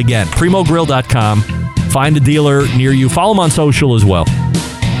charcoal again. PrimoGrill.com. Find a dealer near you. Follow him on social as well.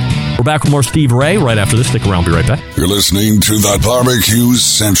 We're back with more Steve Ray right after this. Stick around. Be right back. You're listening to the Barbecue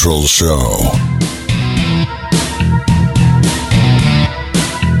Central Show.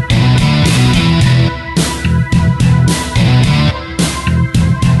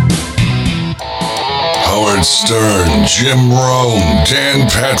 Howard Stern, Jim Rome, Dan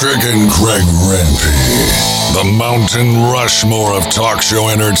Patrick, and Greg Rempe. The Mountain Rushmore of talk show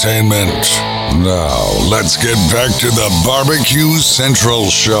entertainment. Now, let's get back to the Barbecue Central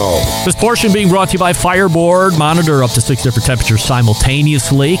Show. This portion being brought to you by Fireboard. Monitor up to 6 different temperatures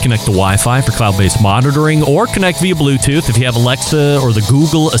simultaneously. Connect to Wi-Fi for cloud-based monitoring or connect via Bluetooth if you have Alexa or the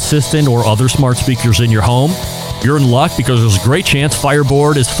Google Assistant or other smart speakers in your home. You're in luck because there's a great chance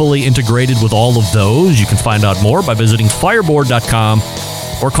Fireboard is fully integrated with all of those. You can find out more by visiting fireboard.com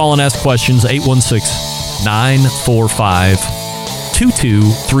or call and ask questions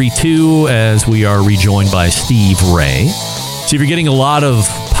 816-945-2232 as we are rejoined by Steve Ray. So if you're getting a lot of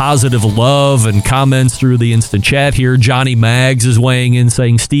positive love and comments through the instant chat here, Johnny Maggs is weighing in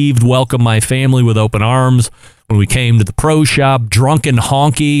saying, Steve welcomed my family with open arms when we came to the pro shop. Drunken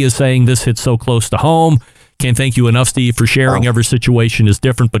Honky is saying this hits so close to home. Can't thank you enough, Steve, for sharing. Every situation is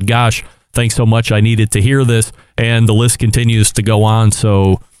different, but gosh, thanks so much. I needed to hear this, and the list continues to go on.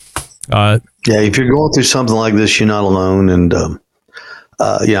 So, yeah, if you're going through something like this, you're not alone. And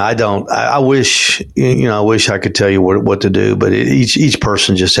I don't. I wish I wish I could tell you what to do, but each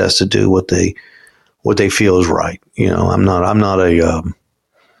person just has to do what they feel is right. I'm not a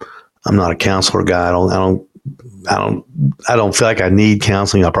counselor guy. I don't feel like I need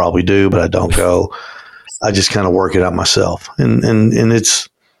counseling. I probably do, but I don't go. I just kind of work it out myself, and it's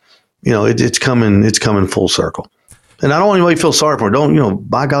it's coming full circle. And I don't want anybody to feel sorry for me. Don't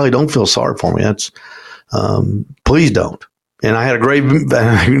by golly, don't feel sorry for me. That's please don't. And I had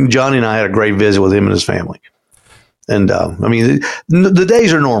Johnny and I had a great visit with him and his family. And the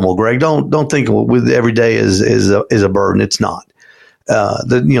days are normal, Greg. Don't think with every day is a burden. It's not.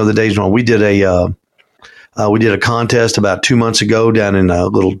 The days are normal. We did a contest about 2 months ago down in a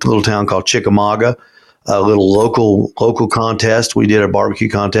little town called Chickamauga. A little local contest. We did a barbecue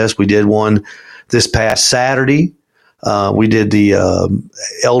contest. We did one this past Saturday. We did the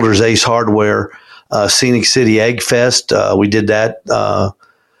Elders Ace Hardware Scenic City Egg Fest. We did that.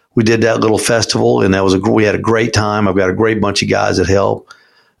 We did that little festival, and we had a great time. I've got a great bunch of guys that help,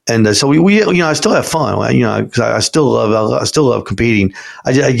 and so we I still have fun. Because I still love competing.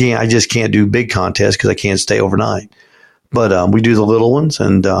 I just can't do big contests because I can't stay overnight. But we do the little ones,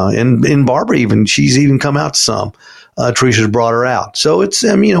 and Barbara she's even come out to some. Teresa's brought her out, so it's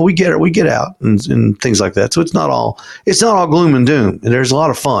we get out and things like that. So it's not all gloom and doom. And there's a lot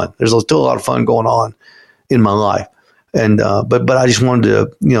of fun. There's still a lot of fun going on in my life, and but I just wanted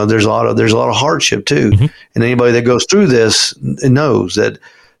to there's a lot of hardship too, mm-hmm. And anybody that goes through this knows that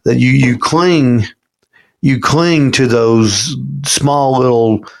you cling to those small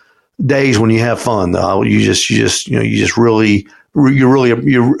little days when you have fun. You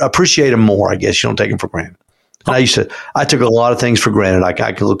appreciate them more. I guess you don't take them for granted. And I took a lot of things for granted. I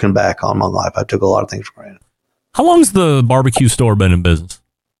looking back on my life, I took a lot of things for granted. How long's the barbecue store been in business?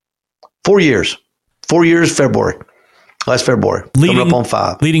 4 years. 4 years, last February. Coming up on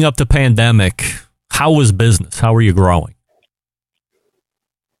 5. Leading up to pandemic, how was business? How were you growing?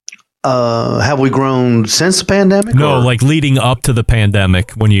 Have we grown since the pandemic? No, like leading up to the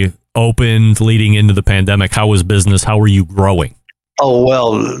pandemic, when you opened, leading into the pandemic, how was business? How were you growing? Oh,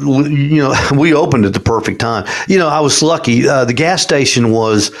 well, we opened at the perfect time. I was lucky. The gas station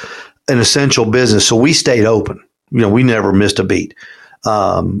was an essential business, so we stayed open. We never missed a beat.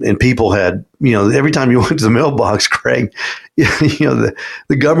 And people had, every time you went to the mailbox, Craig, the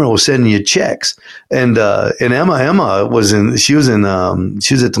government was sending you checks. And Emma was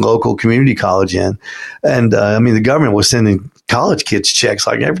at the local community college and the government was sending college kids checks.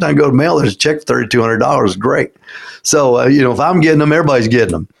 Like every time I go to mail, there's a check for $3,200. Great. So, if I'm getting them, everybody's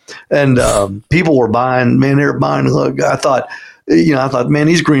getting them. And people were buying, man, they were buying. Look, I thought, man,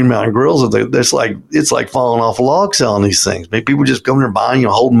 these Green Mountain Grills, it's like falling off a log selling these things. I mean, people just coming there buying,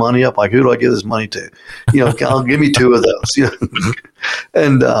 holding money up. Like, who do I give this money to? I'll give me 2 of those.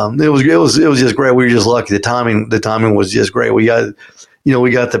 And it was just great. We were just lucky. The timing was just great. We got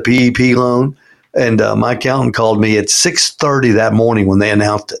the PEP loan, and my accountant called me at 6:30 that morning when they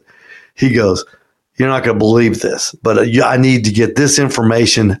announced it. He goes, you're not going to believe this, but I need to get this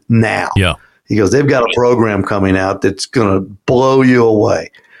information now. Yeah. He goes, they've got a program coming out that's going to blow you away.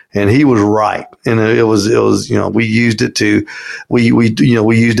 And he was right. And it was, we used it we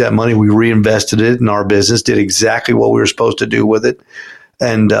used that money, we reinvested it in our business, did exactly what we were supposed to do with it.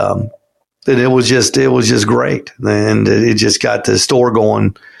 And it was just great. And it just got the store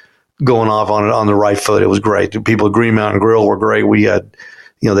going off on the right foot. It was great. The people at Green Mountain Grill were great. We had,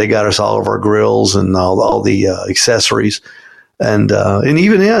 they got us all of our grills and all the accessories. And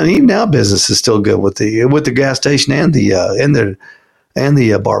even now business is still good with the gas station and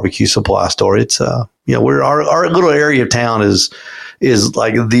the barbecue supply store. It's we're our little area of town is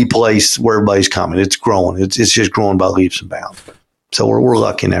like the place where everybody's coming. It's growing. It's just growing by leaps and bounds. So we're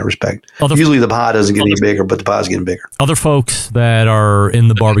lucky in that respect. Usually the pie doesn't get any bigger, but the pie's getting bigger. Other folks that are in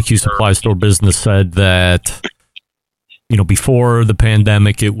the barbecue supply store business said that, before the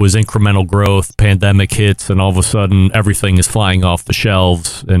pandemic, it was incremental growth. Pandemic hits, and all of a sudden, everything is flying off the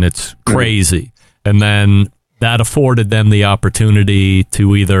shelves, and it's crazy. And then that afforded them the opportunity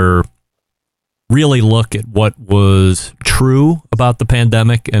to either really look at what was true about the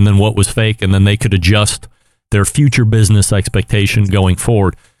pandemic and then what was fake, and then they could adjust their future business expectation going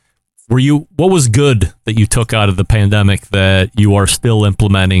forward. What was good that you took out of the pandemic that you are still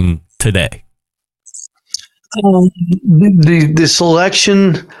implementing today? The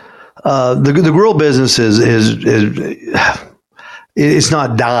selection, the grill business is it's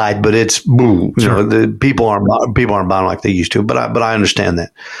not died, but it's boom. The people aren't buying like they used to. But I understand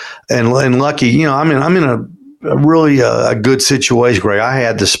that, and lucky, I'm in a really a good situation, Greg. I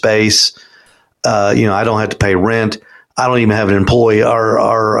had the space. I don't have to pay rent. I don't even have an employee.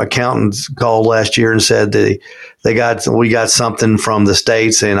 Our accountants called last year and said we got something from the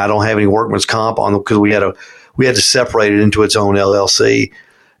state saying I don't have any workman's comp on them because we had to separate it into its own LLC.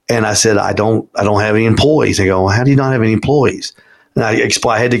 And I said I don't have any employees. They go, well, how do you not have any employees? And I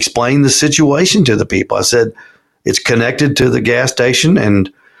had to explain the situation to the people. I said it's connected to the gas station,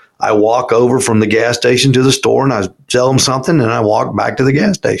 and I walk over from the gas station to the store, and I sell them something, and I walk back to the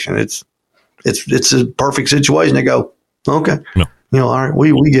gas station. It's a perfect situation. They go, okay, no. All right,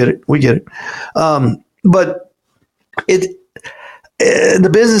 we get it, but the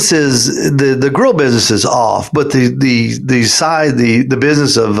businesses, the grill business is off, but the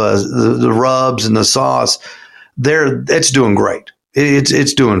business of the rubs and the sauce, it's doing great.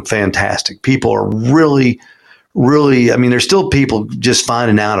 It's doing fantastic. People are really, really. I mean, there's still people just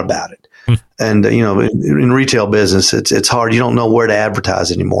finding out about it. And, in retail business, it's hard. You don't know where to advertise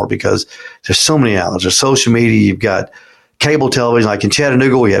anymore because there's so many outlets. There's social media. You've got cable television. Like in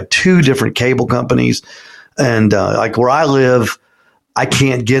Chattanooga, we have 2 different cable companies. And like where I live, I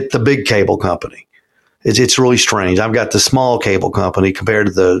can't get the big cable company. It's really strange. I've got the small cable company compared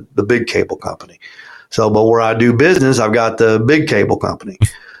to the big cable company. So, but where I do business, I've got the big cable company.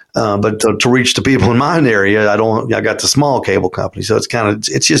 But to reach the people in my area, I got the small cable company. So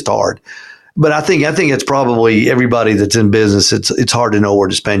it's just hard. But I think it's probably everybody that's in business. It's hard to know where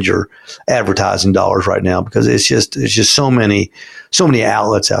to spend your advertising dollars right now because it's just so many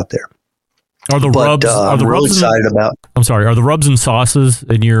outlets out there. Are the rubs? Are the really rubs excited about? I'm sorry. Are the rubs and sauces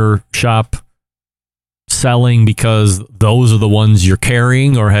in your shop selling because those are the ones you're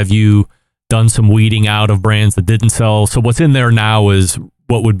carrying, or have you done some weeding out of brands that didn't sell? So what's in there now is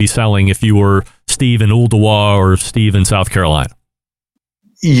what would be selling if you were Steve in Ooltewah or Steve in South Carolina.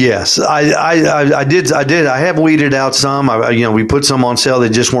 Yes, I did. I have weeded out some. We put some on sale that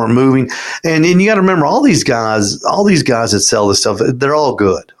just weren't moving. And you got to remember, all these guys that sell this stuff, they're all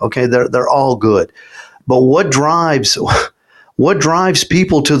good. Okay, they're all good. But what drives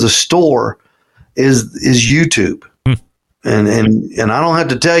people to the store is YouTube. And I don't have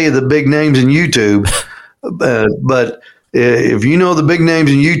to tell you the big names in YouTube, but if you know the big names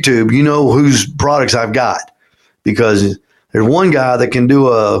in YouTube, you know whose products I've got, because there's one guy that can do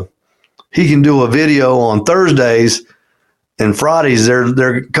a video on Thursdays, and Fridays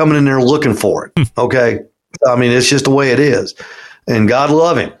they're coming in there looking for it. Okay, I mean it's just the way it is, and God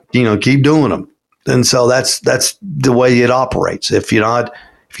love him. Keep doing them, and so that's the way it operates. If you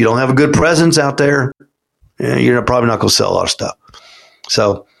don't have a good presence out there, you're probably not going to sell a lot of stuff.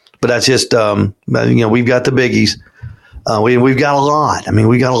 So, but that's just we've got the biggies. We've got a lot. I mean,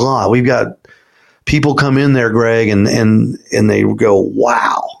 we got a lot. We've got people come in there, Greg, and they go,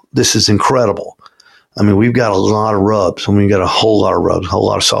 wow, this is incredible. I mean, we've got a lot of rubs. I mean, we've got a whole lot of rubs, a whole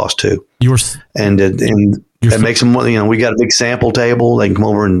lot of sauce too. And it makes them, we got a big sample table. They can come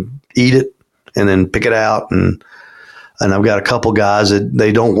over and eat it and then pick it out. And I've got a couple guys that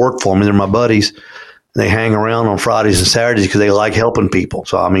they don't work for me. They're my buddies. They hang around on Fridays and Saturdays because they like helping people.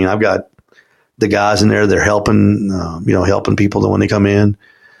 So, I mean, I've got the guys in there. They're helping, helping people when they come in.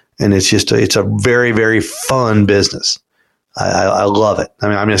 And it's a very, very fun business. I love it.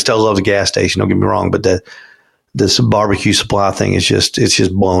 I still love the gas station. Don't get me wrong, but this barbecue supply thing is it's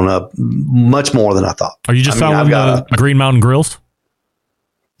just blown up much more than I thought. Are you just selling the Green Mountain grills?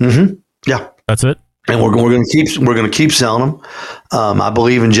 Mm-hmm. Yeah, that's it. And we're going to keep selling them. I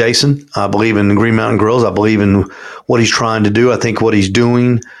believe in Jason. I believe in the Green Mountain Grills. I believe in what he's trying to do. I think what he's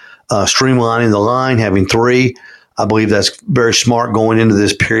doing, streamlining the line, having 3. I believe that's very smart going into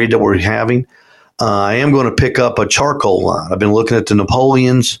this period that we're having. I am going to pick up a charcoal line. I've been looking at the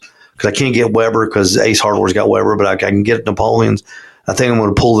Napoleons because I can't get Weber because Ace Hardware's got Weber, but I can get Napoleons. I think I'm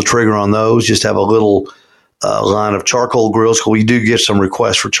going to pull the trigger on those, just have a little line of charcoal grills, because we do get some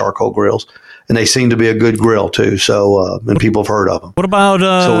requests for charcoal grills, and they seem to be a good grill too. So, and people have heard of them. What about?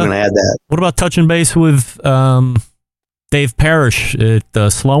 So we're going to add that. What about touching base with Dave Parrish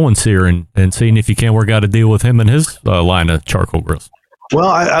at Slow and Sear and seeing if you can't work out a deal with him and his line of charcoal grills? Well,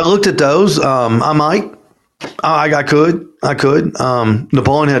 I looked at those. I might. I could.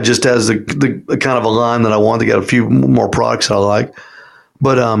 Napoleon had just as the kind of a line that I want to get a few more products that I like.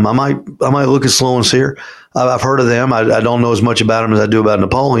 But I might look at Slow and Sear. I've heard of them. I don't know as much about them as I do about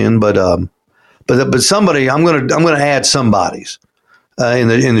Napoleon. But somebody, I'm gonna add somebody's in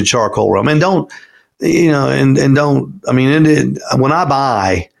the charcoal realm. And don't, don't. I mean, when I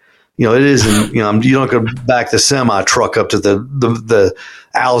buy. It isn't, you don't go back the semi truck up to the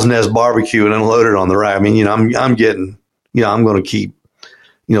Owl's Nest barbecue and unload it on the rack. I mean, I'm getting, I'm going to keep,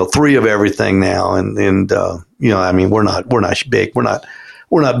 3 of everything now. And I mean, we're not big.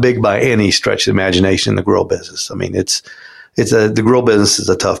 We're not big by any stretch of the imagination in the grill business. I mean, the grill business is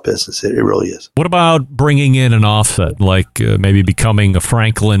a tough business. It really is. What about bringing in an offset, like maybe becoming a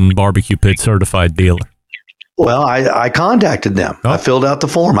Franklin Barbecue Pit certified dealer? Well, I contacted them. Oh. I filled out the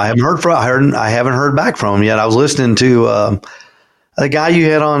form. I haven't heard back from them yet. I was listening to the guy you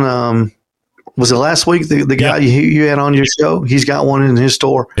had on. Was it last week? The guy you had on your show. He's got one in his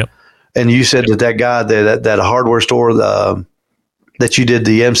store. Yep. And you said that guy that hardware store that you did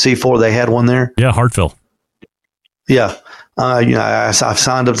the MC for, they had one there. Yeah, Hartville. Yeah. I've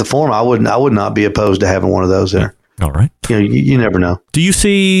signed up the form. I would not be opposed to having one of those there. All right. You never know. Do you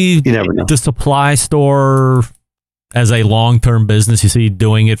see the supply store as a long-term business? You see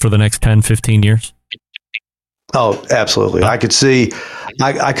doing it for the next 10, 15 years? Oh, absolutely. I could see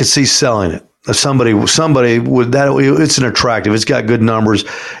selling it. Somebody would that. It's an attractive. It's got good numbers.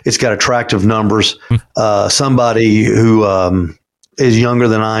 It's got attractive numbers. Somebody who is younger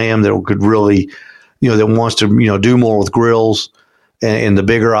than I am that could really, that wants to, do more with grills. And the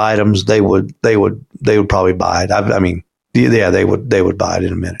bigger items, they would probably buy it. I mean, yeah, they would buy it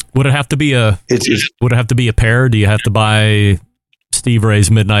in a minute. Would it have to be would it have to be a pair? Do you have to buy Steve Ray's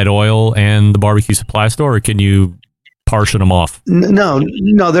Midnight Oil and the Barbecue Supply Store, or can you partition them off? No,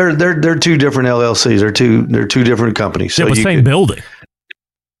 they're 2 different LLCs. They're two different companies. So yeah, same building.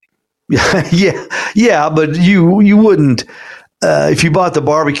 Yeah, but you wouldn't if you bought the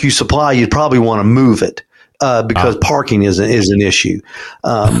Barbecue Supply, you'd probably want to move it. Because parking is an issue.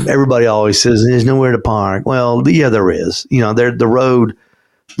 Everybody always says there's nowhere to park. Well, yeah, there is. The road.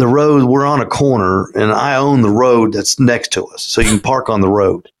 We're on a corner, and I own the road that's next to us, so you can park on the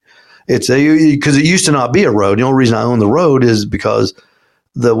road. It's because it used to not be a road. The only reason I own the road is because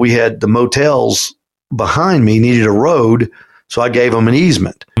we had the motels behind me needed a road, so I gave them an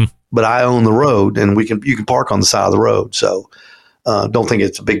easement. But I own the road, and you can park on the side of the road. So. Don't think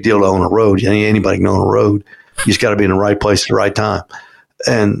it's a big deal to own a road. Anybody can own a road. You just got to be in the right place at the right time,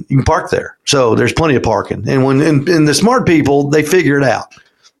 and you can park there. So there's plenty of parking. And and the smart people, they figure it out.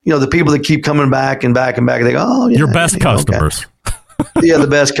 The people that keep coming back and back and back, they go, "Oh, yeah, your best customers." Okay. Yeah, the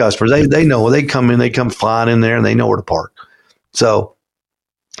best customers. They know they come flying in there, and they know where to park. So,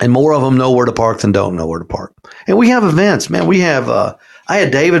 and more of them know where to park than don't know where to park. And we have events, man. We have. I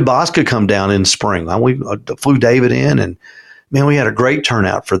had David Bosca come down in spring. We flew David in and. Man, we had a great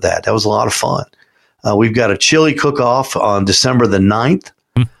turnout for that. That was a lot of fun. We've got a chili cook-off on December the 9th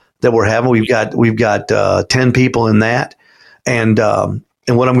that we're having. We've got 10 people in that, and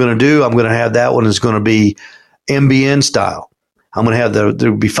what I'm going to do, I'm going to have that one is going to be MBN style. I'm going to have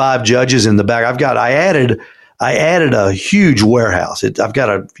there'll be 5 judges in the back. I added a huge warehouse. I've got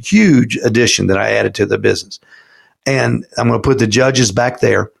a huge addition that I added to the business, and I'm going to put the judges back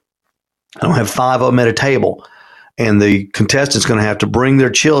there. I'm going to have 5 of them at a table. And the contestant's going to have to bring their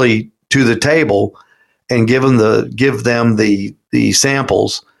chili to the table and give them the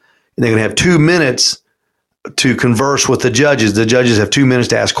samples. And they're going to have 2 minutes to converse with the judges. The judges have 2 minutes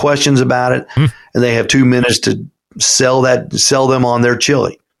to ask questions about it, and they have 2 minutes to sell them on their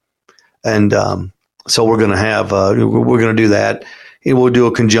chili. And so we're going to do that. And we'll do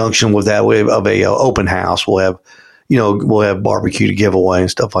a conjunction with that way of a open house. We'll have barbecue to give away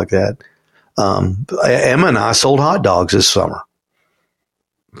and stuff like that. Emma and I sold hot dogs this summer.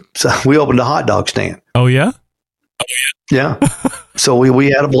 So we opened a hot dog stand. Oh yeah? Yeah. So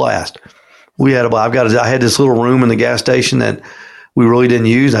we had a blast. I had this little room in the gas station that we really didn't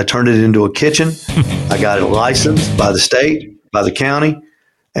use. I turned it into a kitchen. I got it licensed by the state, by the county.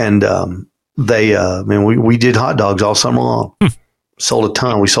 And we did hot dogs all summer long. Sold a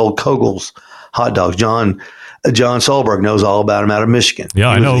ton. We sold Kogel's hot dogs. John Solberg knows all about them out of Michigan. Yeah,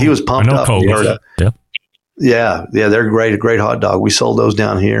 I know. He was pumped up. Kogel's. Yeah, they're great hot dog. We sold those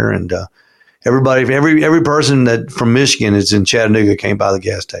down here, and every person that from Michigan is in Chattanooga came by the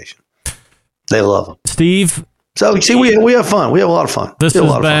gas station. They love them. Steve. So see, we have fun. We have a lot of fun. This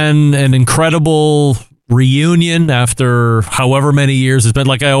has been an incredible reunion after however many years. It's been,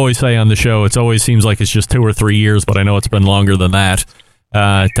 like I always say on the show, it always seems like it's just 2 or 3 years, but I know it's been longer than that.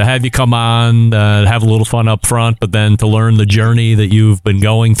 To have you come on, have a little fun up front, but then to learn the journey that you've been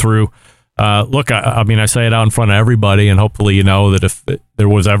going through. Look, I mean, I say it out in front of everybody, and hopefully you know that if there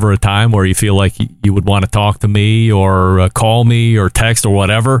was ever a time where you feel like you would want to talk to me or call me or text or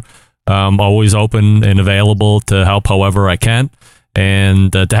whatever, I'm always open and available to help however I can.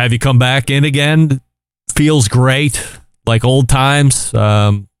 And to have you come back in again feels great, like old times.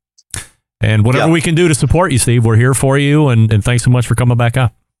 And whatever we can do to support you, Steve, we're here for you. And thanks so much for coming back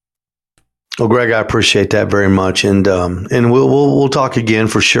on. Well, Greg, I appreciate that very much. And we'll talk again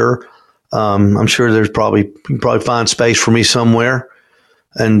for sure. I'm sure you can probably find space for me somewhere.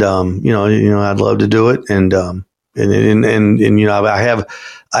 And, I'd love to do it. And I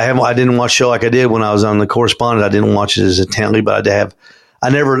didn't watch the show like I did when I was on the correspondent. I didn't watch it as intently, but I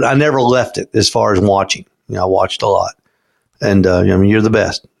never left it as far as watching. I watched a lot. And, you're the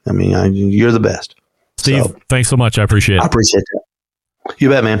best. You're the best. Steve, thanks so much. I appreciate it. I appreciate that. You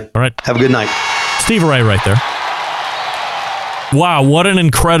bet, man. All right. Have a good night. Steve Ray right there. Wow, what an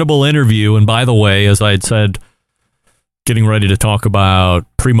incredible interview. And by the way, as I had said, getting ready to talk about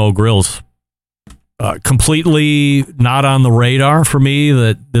Primo Grills, completely not on the radar for me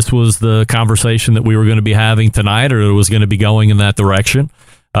that this was the conversation that we were going to be having tonight, or it was going to be going in that direction.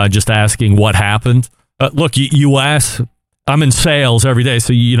 Just asking what happened. Look, you ask... I'm in sales every day,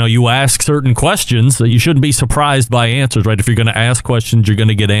 so you ask certain questions that you shouldn't be surprised by answers, right? If you're going to ask questions, you're going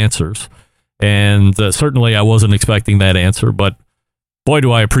to get answers. And certainly I wasn't expecting that answer, but boy,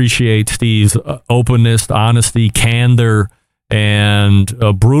 do I appreciate Steve's openness, honesty, candor, and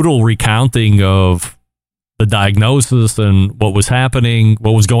a brutal recounting of the diagnosis and what was happening,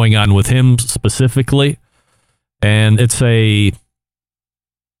 what was going on with him specifically. And it's a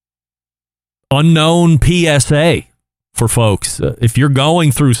unknown PSA for folks. If you're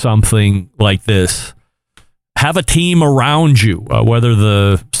going through something like this, have a team around you, whether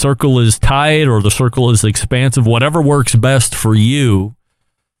the circle is tight or the circle is expansive, whatever works best for you.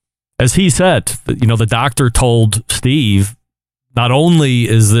 As he said, the doctor told Steve, not only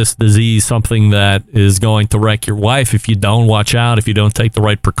is this disease something that is going to wreck your wife if you don't watch out, if you don't take the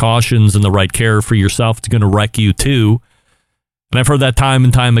right precautions and the right care for yourself, it's going to wreck you too. And I've heard that time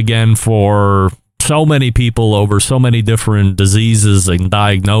and time again for so many people over so many different diseases and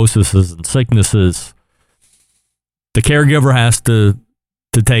diagnoses and sicknesses. The caregiver has to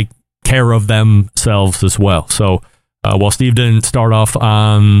take care of themselves as well. So while Steve didn't start off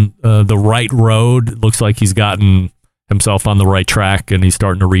on the right road, it looks like he's gotten himself on the right track and he's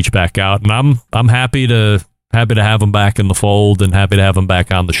starting to reach back out. And I'm happy to have him back in the fold and happy to have him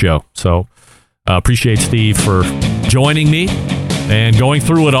back on the show. So appreciate Steve for joining me and going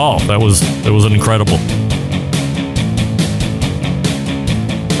through it all. It was an incredible.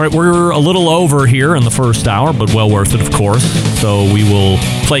 All right, we're a little over here in the first hour, but well worth it, of course. So we will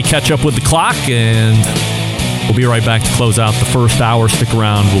play catch up with the clock, and we'll be right back to close out the first hour. Stick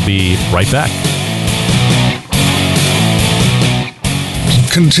around. We'll be right back.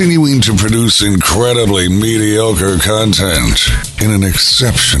 Continuing to produce incredibly mediocre content in an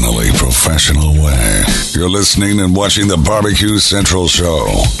exceptionally professional way. You're listening and watching the Barbecue Central Show.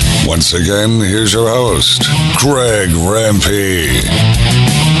 Once again, here's your host, Greg Rempe.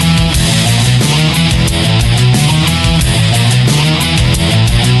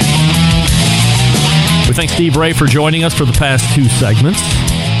 We thank Steve Ray for joining us for the past 2 segments.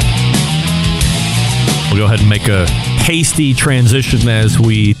 We'll go ahead and make a hasty transition as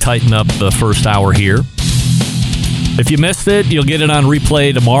we tighten up the first hour here. If you missed it, you'll get it on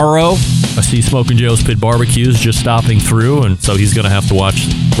replay tomorrow. I see Smokin' Joe's Pit Barbecue is just stopping through, and so he's going to have to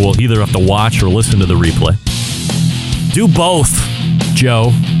either have to watch or listen to the replay. Do both,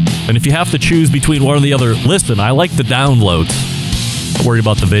 Joe. And if you have to choose between one or the other, listen, I like the downloads. I'm worried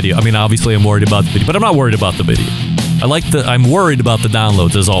about the video. I mean, obviously I'm worried about the video, but I'm not worried about the video. I'm worried about the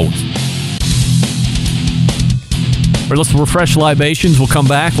downloads, as always. All right, let's refresh libations. We'll come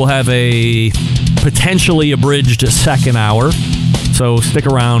back. We'll have a potentially abridged second hour. So stick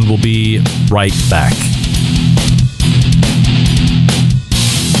around. We'll be right back.